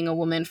being a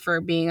woman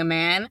for being a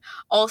man.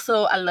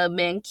 Also, I love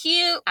being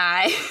cute.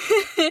 I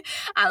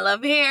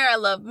love hair. I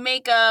love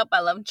makeup. I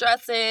love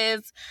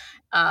dresses.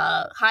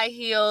 High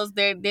heels.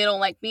 They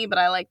don't like me, but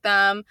I like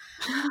them.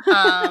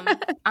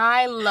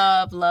 I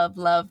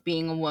love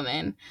being a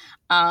woman.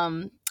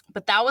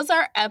 But that was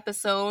our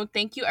episode.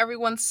 Thank you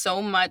everyone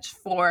so much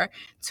for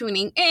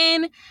tuning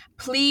in.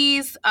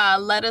 Please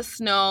let us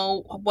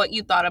know what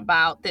you thought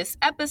about this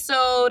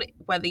episode,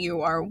 whether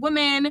you are a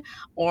woman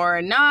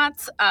or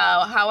not.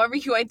 However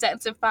you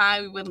identify,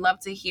 we would love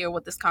to hear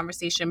what this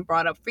conversation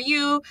brought up for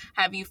you.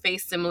 Have you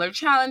faced similar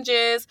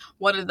challenges?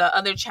 What are the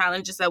other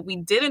challenges that we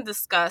didn't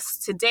discuss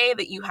today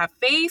that you have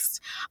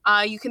faced?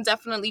 You can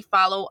definitely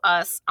follow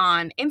us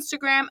on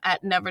Instagram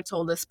at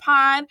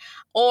NeverToldUsPod,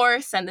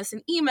 or send us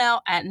an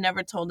email at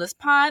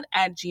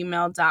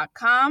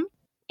nevertolduspod@gmail.com.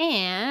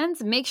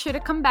 And make sure to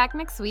come back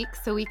next week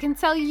so we can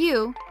tell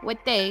you what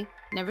they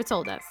never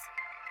told us.